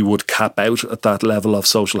we would cap out at that level of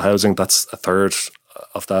social housing. That's a third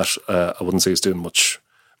of that. I wouldn't say it's doing much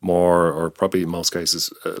more, or probably in most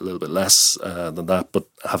cases a little bit less than that. But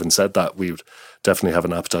having said that, we would definitely have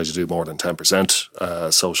an appetite to do more than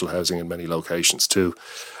 10% social housing in many locations too.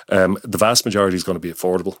 The vast majority is going to be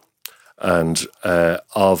affordable, and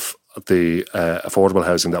of the affordable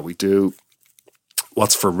housing that we do,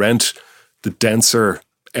 what's for rent, the denser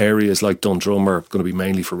areas like Dundrum are going to be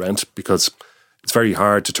mainly for rent, because it's very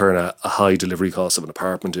hard to turn a high delivery cost of an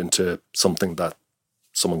apartment into something that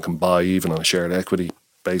someone can buy, even on a shared equity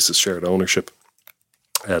basis, shared ownership.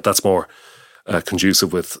 That's more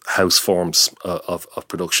conducive with house forms of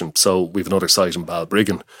production. So we've another site in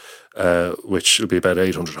Balbriggan, which will be about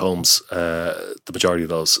 800 homes, the majority of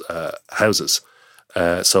those houses.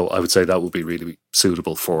 So I would say that would be really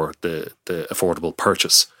suitable for the affordable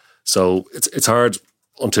purchase. So it's hard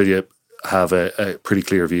until you have a pretty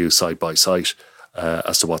clear view site by site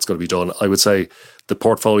as to what's going to be done. I would say the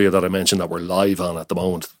portfolio that I mentioned that we're live on at the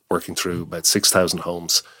moment, working through about 6,000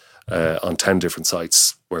 homes on 10 different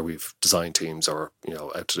sites where we've design teams or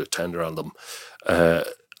out to the tender on them.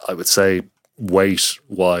 I would say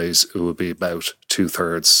weight-wise, it would be about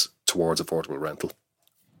 2/3 towards affordable rental.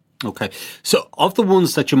 Okay. So of the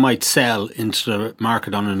ones that you might sell into the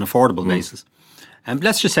market on an affordable basis,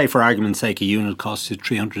 let's just say for argument's sake a unit costs you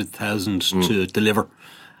 300,000 to deliver.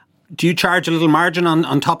 Do you charge a little margin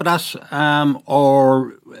on top of that?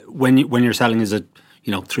 Or when you're selling, is it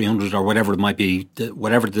 300 or whatever it might be,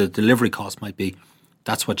 whatever the delivery cost might be,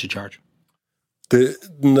 that's what you charge?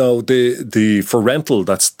 The for rental,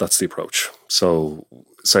 that's the approach. So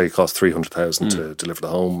say it costs 300,000 to deliver the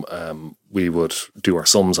home, we would do our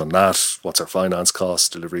sums on that. What's our finance costs,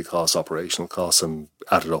 delivery costs, operational costs, and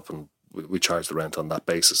add it up, and we charge the rent on that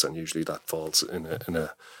basis. And usually that falls in an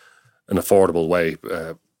affordable way,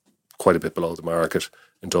 quite a bit below the market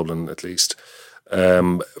in Dublin, at least.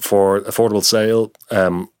 For affordable sale,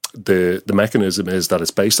 the mechanism is that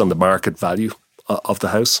it's based on the market value of the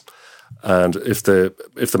house. And if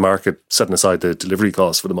the market, setting aside the delivery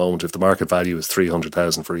costs for the moment, if the market value is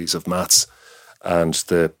 300,000 for ease of maths, and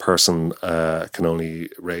the person can only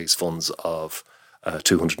raise funds of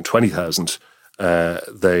 220,000,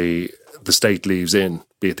 the state leaves in,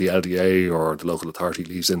 be it the LDA or the local authority,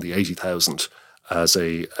 leaves in the 80,000 as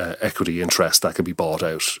a equity interest that can be bought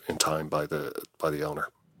out in time by the owner.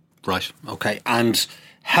 Right. Okay. And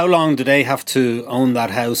how long do they have to own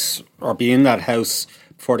that house or be in that house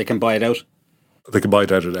before they can buy it out? They can buy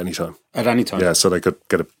it out at any time. At any time? Yeah, so they could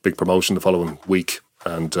get a big promotion the following week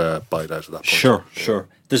and buy it out at that point. Sure.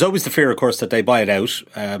 There's always the fear, of course, that they buy it out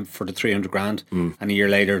for the 300 grand and a year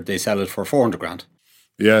later they sell it for 400 grand.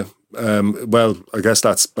 Yeah. Well, I guess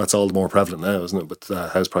that's all the more prevalent now, isn't it? With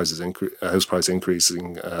house price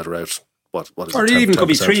increasing at around what is or it? It even could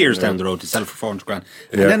be 3 years down the road to sell it for 400 grand.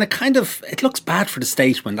 And then it looks bad for the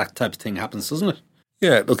state when that type of thing happens, doesn't it?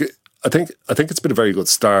 Yeah, look, I think it's been a very good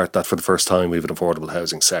start that for the first time we have an affordable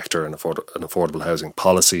housing sector, an affordable housing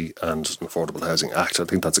policy and an affordable housing act. I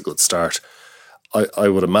think that's a good start. I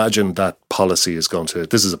would imagine that policy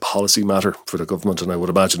this is a policy matter for the government, and I would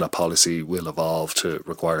imagine that policy will evolve to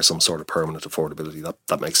require some sort of permanent affordability.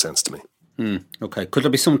 That makes sense to me. Okay. Could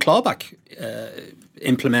there be some clawback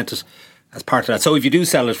implemented as part of that? So if you do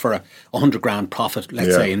sell it for 100 grand profit,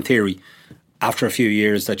 let's say in theory, after a few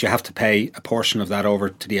years, that you have to pay a portion of that over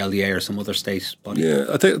to the LDA or some other state body? Yeah,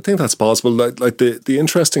 I think that's possible. Like the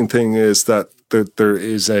interesting thing is that there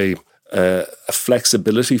is a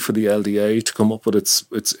flexibility for the LDA to come up with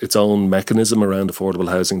its own mechanism around affordable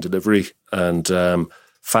housing delivery, and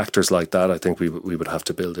factors like that I think we would have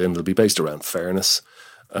to build in. It'll be based around fairness,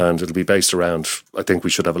 and it'll be based around, I think we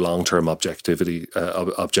should have a long-term objective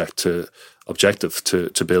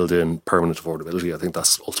to build in permanent affordability. I think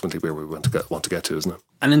that's ultimately where we want to get to, isn't it?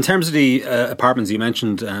 And in terms of the apartments you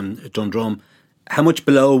mentioned, Dundrum, how much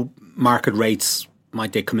below market rates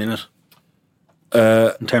might they come in at?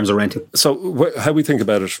 In terms of renting? So how we think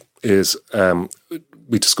about it is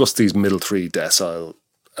we discussed these middle three decile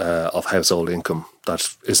of household income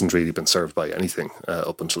that isn't really been served by anything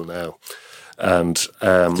up until now. And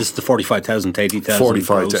this is the 45,000 to 80,000.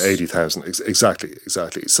 45 to 80,000,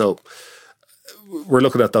 exactly. So we're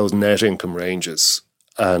looking at those net income ranges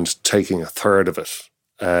and taking a third of it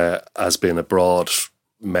as being a broad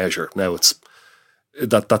measure. Now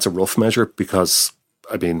that's a rough measure because,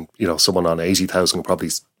 I mean, someone on 80,000 can probably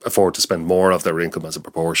afford to spend more of their income as a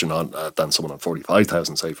proportion on than someone on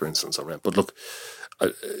 45,000, say, for instance, on rent. But look,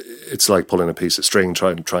 it's like pulling a piece of string,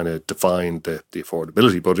 trying to define the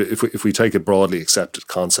affordability. But if we take a broadly accepted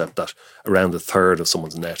concept that around a third of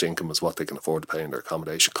someone's net income is what they can afford to pay in their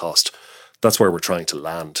accommodation cost, that's where we're trying to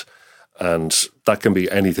land. And that can be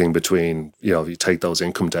anything between, if you take those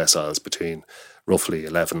income deciles between roughly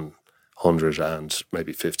 1,100 and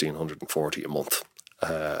maybe 1,540 a month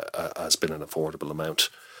has been an affordable amount.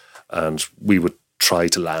 And we would try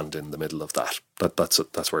to land in the middle of that.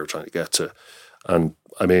 That's where we're trying to get to. And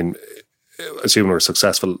I mean, assuming we're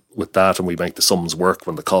successful with that and we make the sums work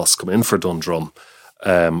when the costs come in for Dundrum,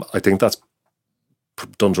 I think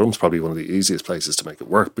Dundrum's probably one of the easiest places to make it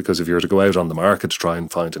work, because if you were to go out on the market to try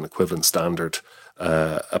and find an equivalent standard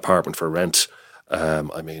apartment for rent,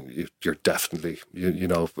 I mean, you're definitely,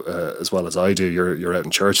 as well as I do, you're out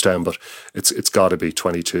in Churchtown, but it's got to be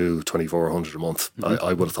 2,400 a month. Mm-hmm.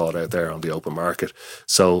 I would have thought out there on the open market.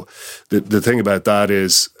 So the thing about that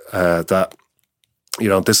is that,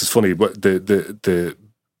 this is funny, but the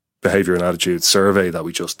behaviour and attitude survey that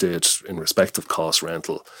we just did in respect of cost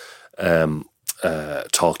rental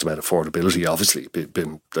talked about affordability, obviously,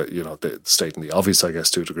 been stating the obvious, I guess,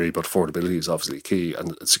 to a degree, but affordability is obviously key,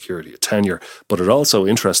 and security of tenure. But it also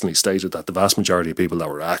interestingly stated that the vast majority of people that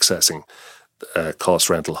were accessing cost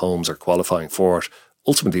rental homes or qualifying for it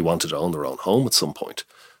ultimately wanted to own their own home at some point.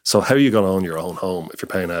 So how are you going to own your own home if you're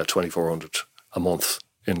paying out $2,400 a month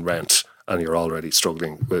in rent and you're already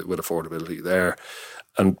struggling with affordability there?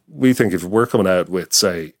 And we think if we're coming out with,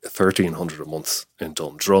 say, $1,300 a month in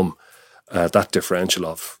Dundrum, that differential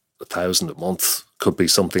of $1,000 a month could be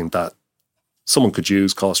something that someone could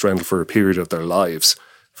use cost rental for a period of their lives,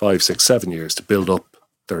 5, 6, 7 years, to build up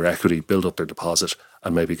their equity, build up their deposit,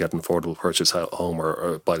 and maybe get an affordable purchase home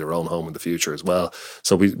or buy their own home in the future as well.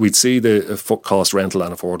 So we'd see the cost rental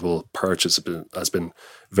and affordable purchase has been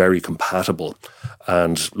very compatible.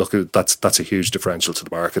 And look, that's a huge differential to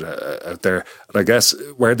the market out there. And I guess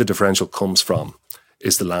where the differential comes from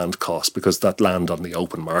is the land cost, because that land on the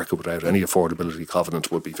open market without any affordability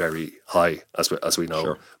covenant would be very high, as we know.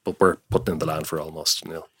 Sure. But we're putting in the land for almost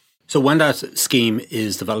nil. So when that scheme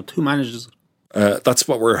is developed, who manages it? That's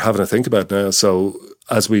what we're having to think about now. So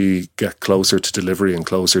as we get closer to delivery and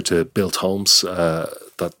closer to built homes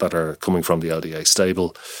that are coming from the LDA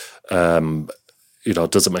stable,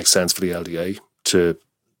 does it make sense for the LDA to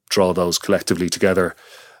draw those collectively together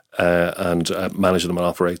and manage them and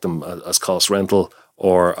operate them as cost rental?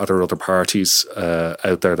 Or are there other parties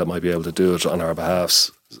out there that might be able to do it on our behalves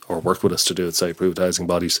or work with us to do it, say approved housing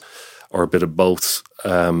bodies, or a bit of both?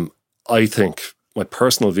 I think my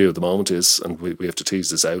personal view at the moment is, and we have to tease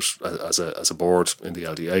this out as a board in the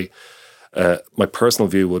LDA, my personal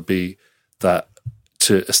view would be that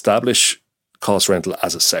to establish cost rental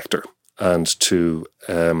as a sector and to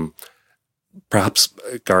perhaps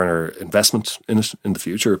garner investment in it in the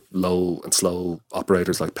future, low and slow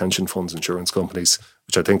operators like pension funds, insurance companies,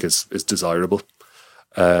 which I think is desirable,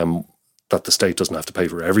 that the state doesn't have to pay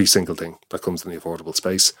for every single thing that comes in the affordable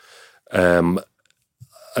space.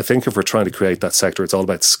 I think if we're trying to create that sector, it's all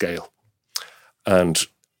about scale. And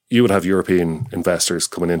you would have European investors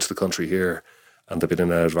coming into the country here, and they've been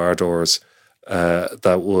in and out of our doors,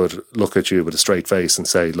 that would look at you with a straight face and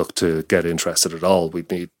say, look, to get interested at all, we'd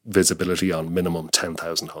need visibility on minimum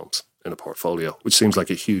 10,000 homes in a portfolio, which seems like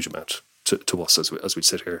a huge amount to us as we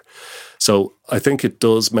sit here. So I think it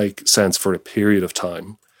does make sense for a period of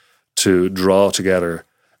time to draw together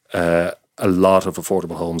a lot of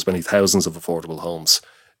affordable homes, many thousands of affordable homes,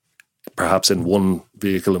 perhaps in one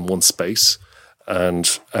vehicle, in one space,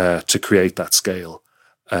 and to create that scale,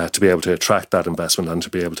 to be able to attract that investment and to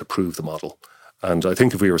be able to prove the model. And I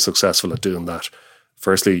think if we were successful at doing that,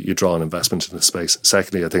 firstly, you draw an investment in the space.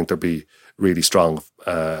 Secondly, I think there'd be really strong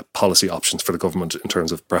policy options for the government in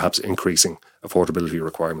terms of perhaps increasing affordability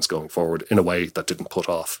requirements going forward in a way that didn't put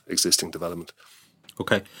off existing development.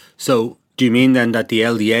 Okay. So do you mean then that the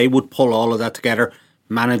LDA would pull all of that together,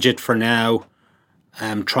 manage it for now,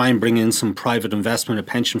 try and bring in some private investment, a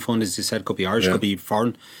pension fund, as you said, could be Irish, could be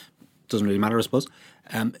foreign, doesn't really matter, I suppose.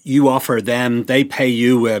 You offer them, they pay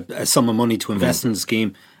you a sum of money to invest in the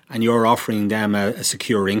scheme, and you're offering them a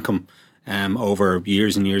secure income over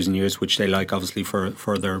years and years and years, which they like, obviously,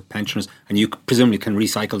 for their pensioners. And you presumably can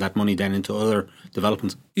recycle that money then into other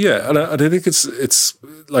developments. Yeah, and I think it's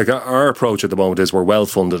like our approach at the moment is we're well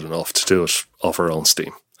funded enough to do it off our own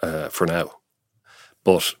steam for now.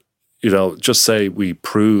 But, just say we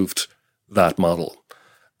proved that model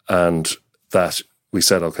and that we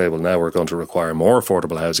said, okay, well, now we're going to require more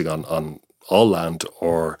affordable housing on all land,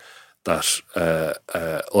 or that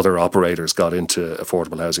other operators got into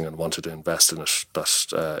affordable housing and wanted to invest in it,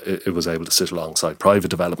 that it was able to sit alongside private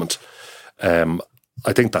development.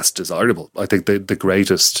 I think that's desirable. I think the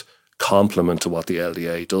greatest compliment to what the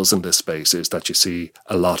LDA does in this space is that you see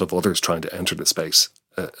a lot of others trying to enter the space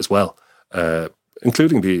as well,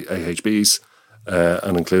 including the AHBs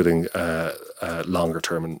and including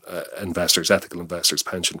longer-term investors, ethical investors,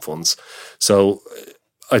 pension funds. So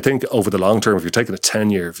I think over the long term, if you're taking a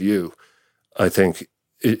 10-year view, I think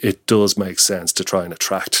it does make sense to try and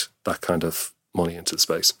attract that kind of money into the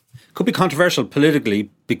space. Could be controversial politically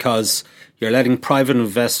because you're letting private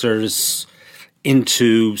investors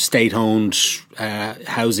into state-owned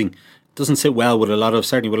housing. Doesn't sit well with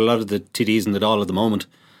certainly with a lot of the TDs in the Dáil at the moment.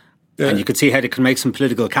 Yeah. And you could see how they can make some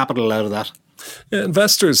political capital out of that. Yeah,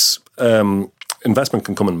 investors, investment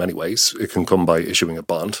can come in many ways. It can come by issuing a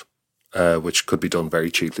bond, which could be done very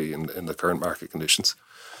cheaply in the current market conditions.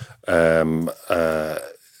 So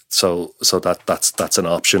that's an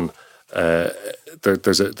option.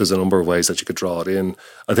 There's a number of ways that you could draw it in.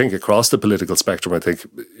 I think across the political spectrum, I think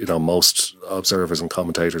most observers and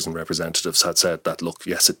commentators and representatives had said that, look,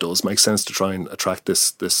 yes, it does make sense to try and attract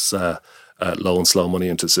this low and slow money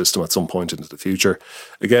into the system at some point into the future.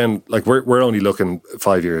 Again, like we're only looking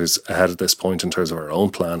 5 years ahead at this point in terms of our own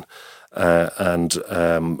plan, and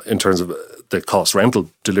in terms of the cost rental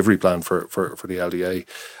delivery plan for the LDA,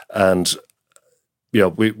 and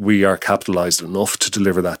we are capitalised enough to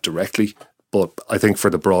deliver that directly. But I think for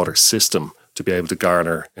the broader system to be able to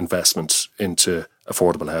garner investment into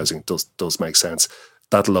affordable housing does make sense.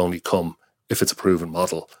 That'll only come if it's a proven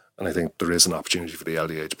model And I think there is an opportunity for the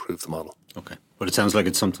LDA to prove the model. Okay. But it sounds like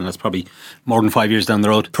it's something that's probably more than 5 years down the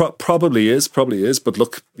road. Probably is. But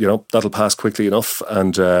look, that'll pass quickly enough.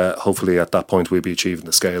 And hopefully at that point we'll be achieving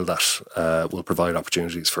the scale that will provide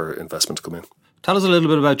opportunities for investment to come in. Tell us a little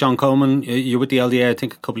bit about John Coleman. You're with the LDA, I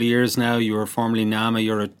think, a couple of years now. You were formerly NAMA.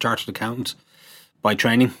 You're a chartered accountant by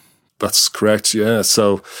training. That's correct, yeah.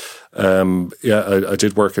 So, I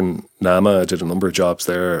did work in NAMA. I did a number of jobs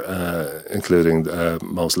there, including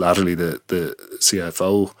most latterly the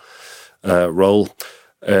CFO role.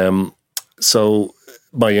 So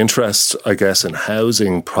my interest, I guess, in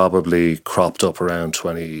housing probably cropped up around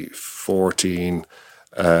 2014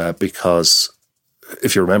 because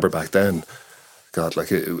if you remember back then, God,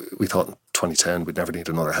 we thought in 2010 we'd never need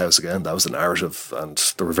another house again. That was the narrative, and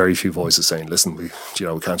there were very few voices saying, "Listen, we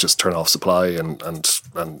can't just turn off supply and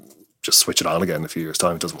just switch it on again in a few years'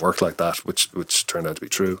 time. It doesn't work like that," which turned out to be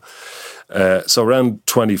true. So around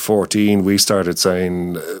 2014, we started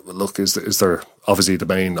saying, "Look, is there obviously the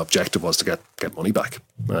main objective was to get money back,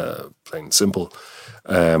 plain and simple."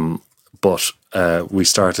 But we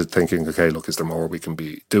started thinking, okay, look, is there more we can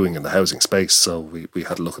be doing in the housing space? So we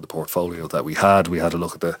had a look at the portfolio that we had. We had a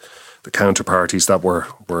look at the counterparties that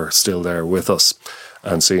were still there with us,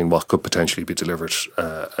 and seeing what could potentially be delivered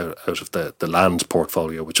out of the land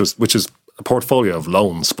portfolio, which is a portfolio of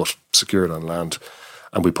loans but secured on land.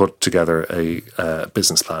 And we put together a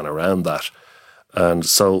business plan around that. And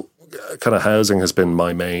so kind of housing has been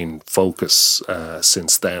my main focus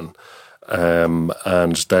since then. And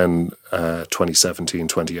then 2017,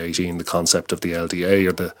 2018, the concept of the LDA,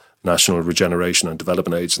 or the National Regeneration and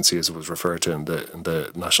Development Agency, as it was referred to in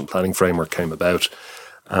the National Planning Framework, came about.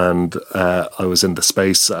 And I was in the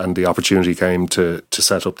space, and the opportunity came to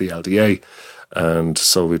set up the LDA. And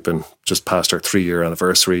so we've been just past our 3-year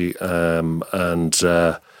anniversary, 3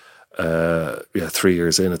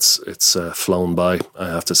 years in, it's flown by, I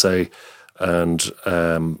have to say. And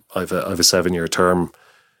I've a 7-year term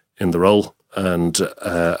in the role, and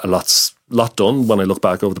a lot done when I look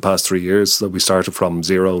back over the past 3 years. That we started from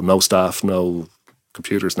zero, no staff, no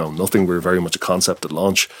computers, no nothing. We were very much a concept at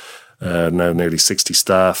launch. Now nearly 60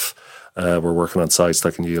 staff. We're working on sites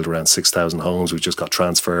that can yield around 6,000 homes. We just got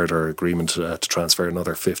transferred our agreement to transfer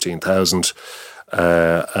another 15,000.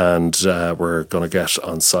 And we're going to get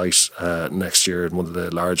on site next year in one of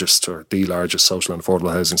the largest, or the largest, social and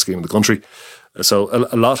affordable housing scheme in the country. So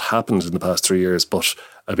a lot happened in the past 3 years, but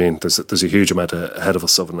I mean, there's a huge amount ahead of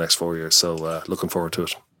us over the next 4 years. So looking forward to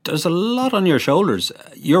it. There's a lot on your shoulders.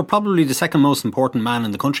 You're probably the second most important man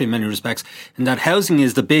in the country in many respects, in that housing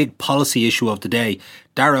is the big policy issue of the day.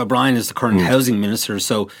 Darragh O'Brien is the current housing minister,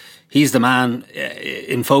 so he's the man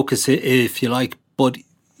in focus, if you like. But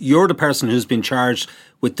you're the person who's been charged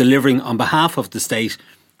with delivering on behalf of the state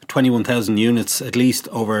 21,000 units at least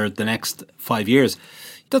over the next 5 years.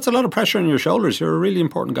 That's a lot of pressure on your shoulders. You're a really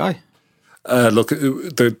important guy. Look,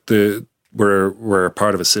 we're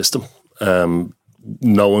part of a system.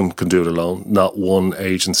 No one can do it alone. Not one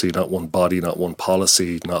agency, not one body, not one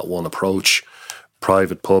policy, not one approach,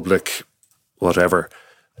 private, public, whatever.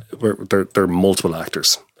 There are multiple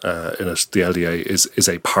actors in it. The LDA is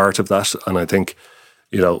a part of that, and I think,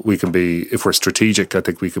 we can be, if we're strategic, I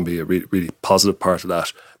think we can be a really positive part of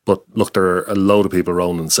that. But look, there are a load of people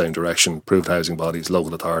rowing in the same direction: approved housing bodies,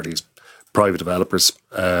 local authorities, private developers,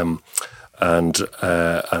 and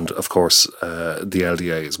of course the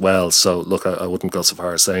LDA as well. So look, I wouldn't go so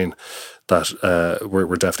far as saying that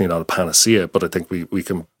we're definitely not a panacea, but I think we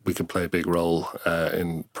can play a big role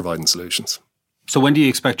in providing solutions. So when do you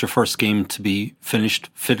expect your first scheme to be finished,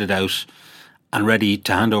 fitted out, and ready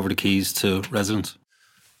to hand over the keys to residents?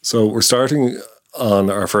 So we're starting on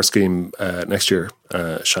our first scheme next year,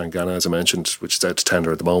 Shanganagh, as I mentioned, which is out to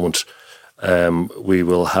tender at the moment. We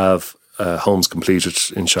will have homes completed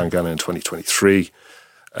in Shanganagh in 2023.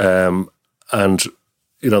 And,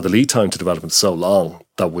 the lead time to development is so long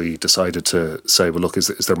that we decided to say, well, look,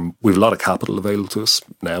 we have a lot of capital available to us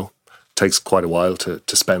now. It takes quite a while to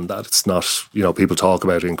spend that. It's not, people talk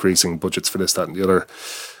about increasing budgets for this, that and the other.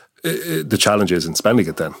 The challenge is in spending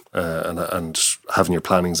it then, and having your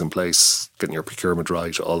plannings in place, getting your procurement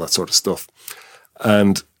right, all that sort of stuff.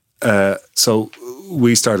 And so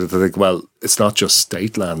we started to think, well, it's not just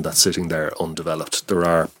state land that's sitting there undeveloped. There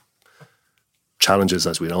are challenges,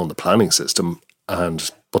 as we know, in the planning system,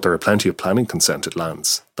 but there are plenty of planning consented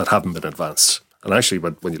lands that haven't been advanced. And actually,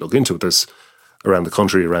 when you look into it, there's around the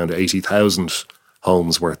country around 80,000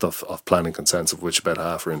 homes worth of planning consents, of which about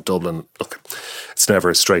half are in Dublin. Look, it's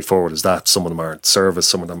never as straightforward as that. Some of them aren't serviced,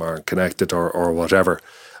 some of them aren't connected or whatever.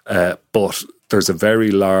 But there's a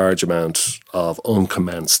very large amount of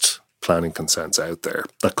uncommenced planning consents out there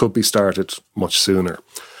that could be started much sooner.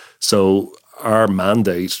 So our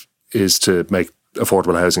mandate is to make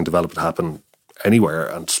affordable housing development happen anywhere.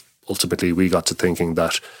 And ultimately we got to thinking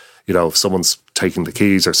that, if someone's taking the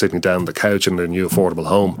keys or sitting down on the couch in their new affordable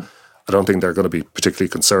home, I don't think they're going to be particularly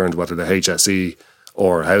concerned whether the HSE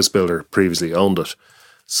or house builder previously owned it.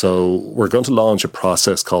 So we're going to launch a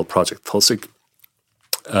process called Project Thusig,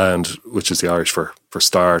 and which is the Irish for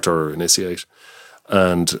start or initiate.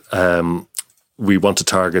 And we want to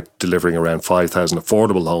target delivering around 5,000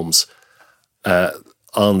 affordable homes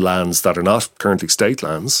on lands that are not currently state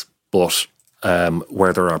lands, but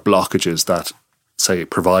where there are blockages that, say,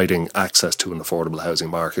 providing access to an affordable housing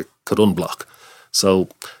market could unblock. So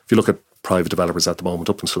if you look at private developers at the moment,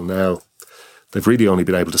 up until now, they've really only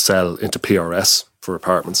been able to sell into PRS for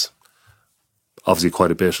apartments. Obviously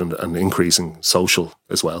quite a bit, and increasing social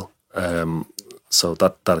as well. So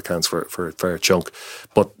that accounts for a fair chunk.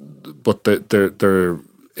 But their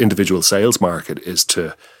individual sales market is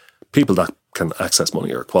to people that can access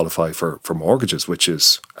money or qualify for mortgages, which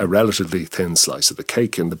is a relatively thin slice of the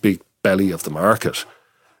cake. And the big belly of the market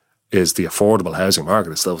is the affordable housing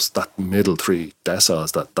market. It's that middle three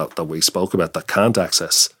deciles that we spoke about that can't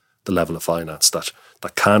access the level of finance, that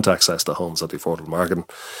can't access the homes at the affordable market.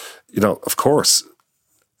 And, of course,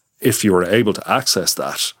 if you were able to access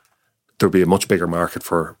that, there'd be a much bigger market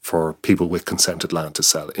for people with consented land to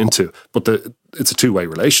sell into. But it's a two-way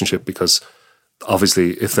relationship, because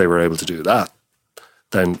obviously if they were able to do that,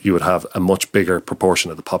 then you would have a much bigger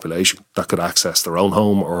proportion of the population that could access their own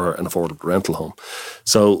home or an affordable rental home.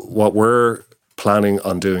 So what we're planning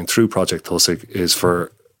on doing through Project Thusig is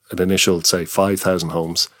for an initial, say, 5,000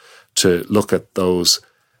 homes to look at those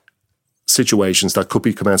situations that could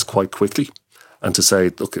be commenced quite quickly, and to say,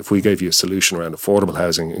 look, if we gave you a solution around affordable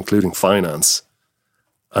housing, including finance,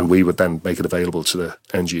 and we would then make it available to the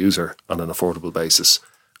end user on an affordable basis,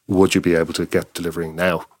 would you be able to get delivering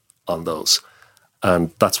now on those?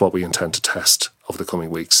 And that's what we intend to test over the coming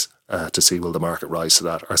weeks to see, will the market rise to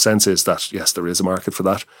that. Our sense is that, yes, there is a market for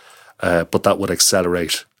that, but that would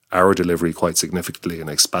accelerate our delivery quite significantly and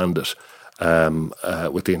expand it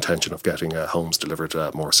with the intention of getting homes delivered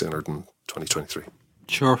more sooner than 2023.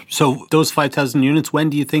 Sure. So those 5,000 units, when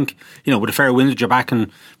do you think, with a fair wind at your back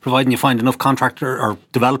and providing you find enough contractor or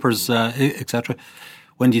developers, etc.,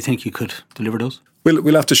 when do you think you could deliver those?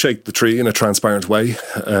 We'll have to shake the tree in a transparent way,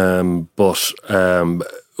 but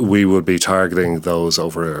we would be targeting those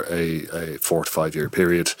over a 4 to 5 year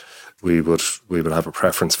period. We would have a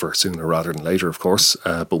preference for sooner rather than later, of course,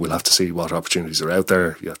 but we'll have to see what opportunities are out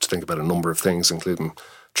there. You have to think about a number of things, including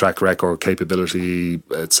track record, capability,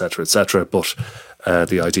 etc., etc. But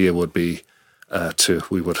the idea would be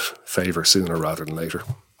we would favour sooner rather than later.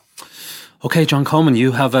 Okay, John Coleman,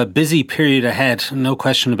 you have a busy period ahead, no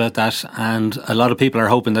question about that. And a lot of people are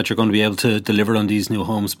hoping that you're going to be able to deliver on these new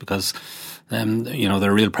homes, because there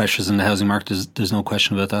are real pressures in the housing market. There's no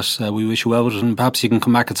question about that. We wish you well with it, and perhaps you can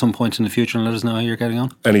come back at some point in the future and let us know how you're getting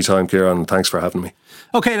on. Anytime, Kieran. Thanks for having me.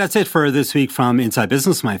 Okay, that's it for this week from Inside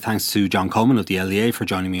Business. My thanks to John Coleman of the LEA for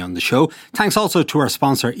joining me on the show. Thanks also to our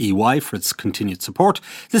sponsor EY for its continued support.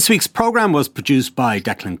 This week's programme was produced by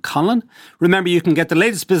Declan Conlon. Remember, you can get the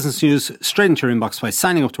latest business news straight into your inbox by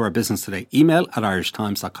signing up to our Business Today email at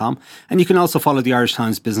irishtimes.com. And you can also follow the Irish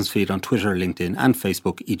Times business feed on Twitter, LinkedIn and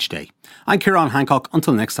Facebook each day. I'm Ciarán Hancock.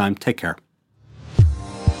 Until next time, take care.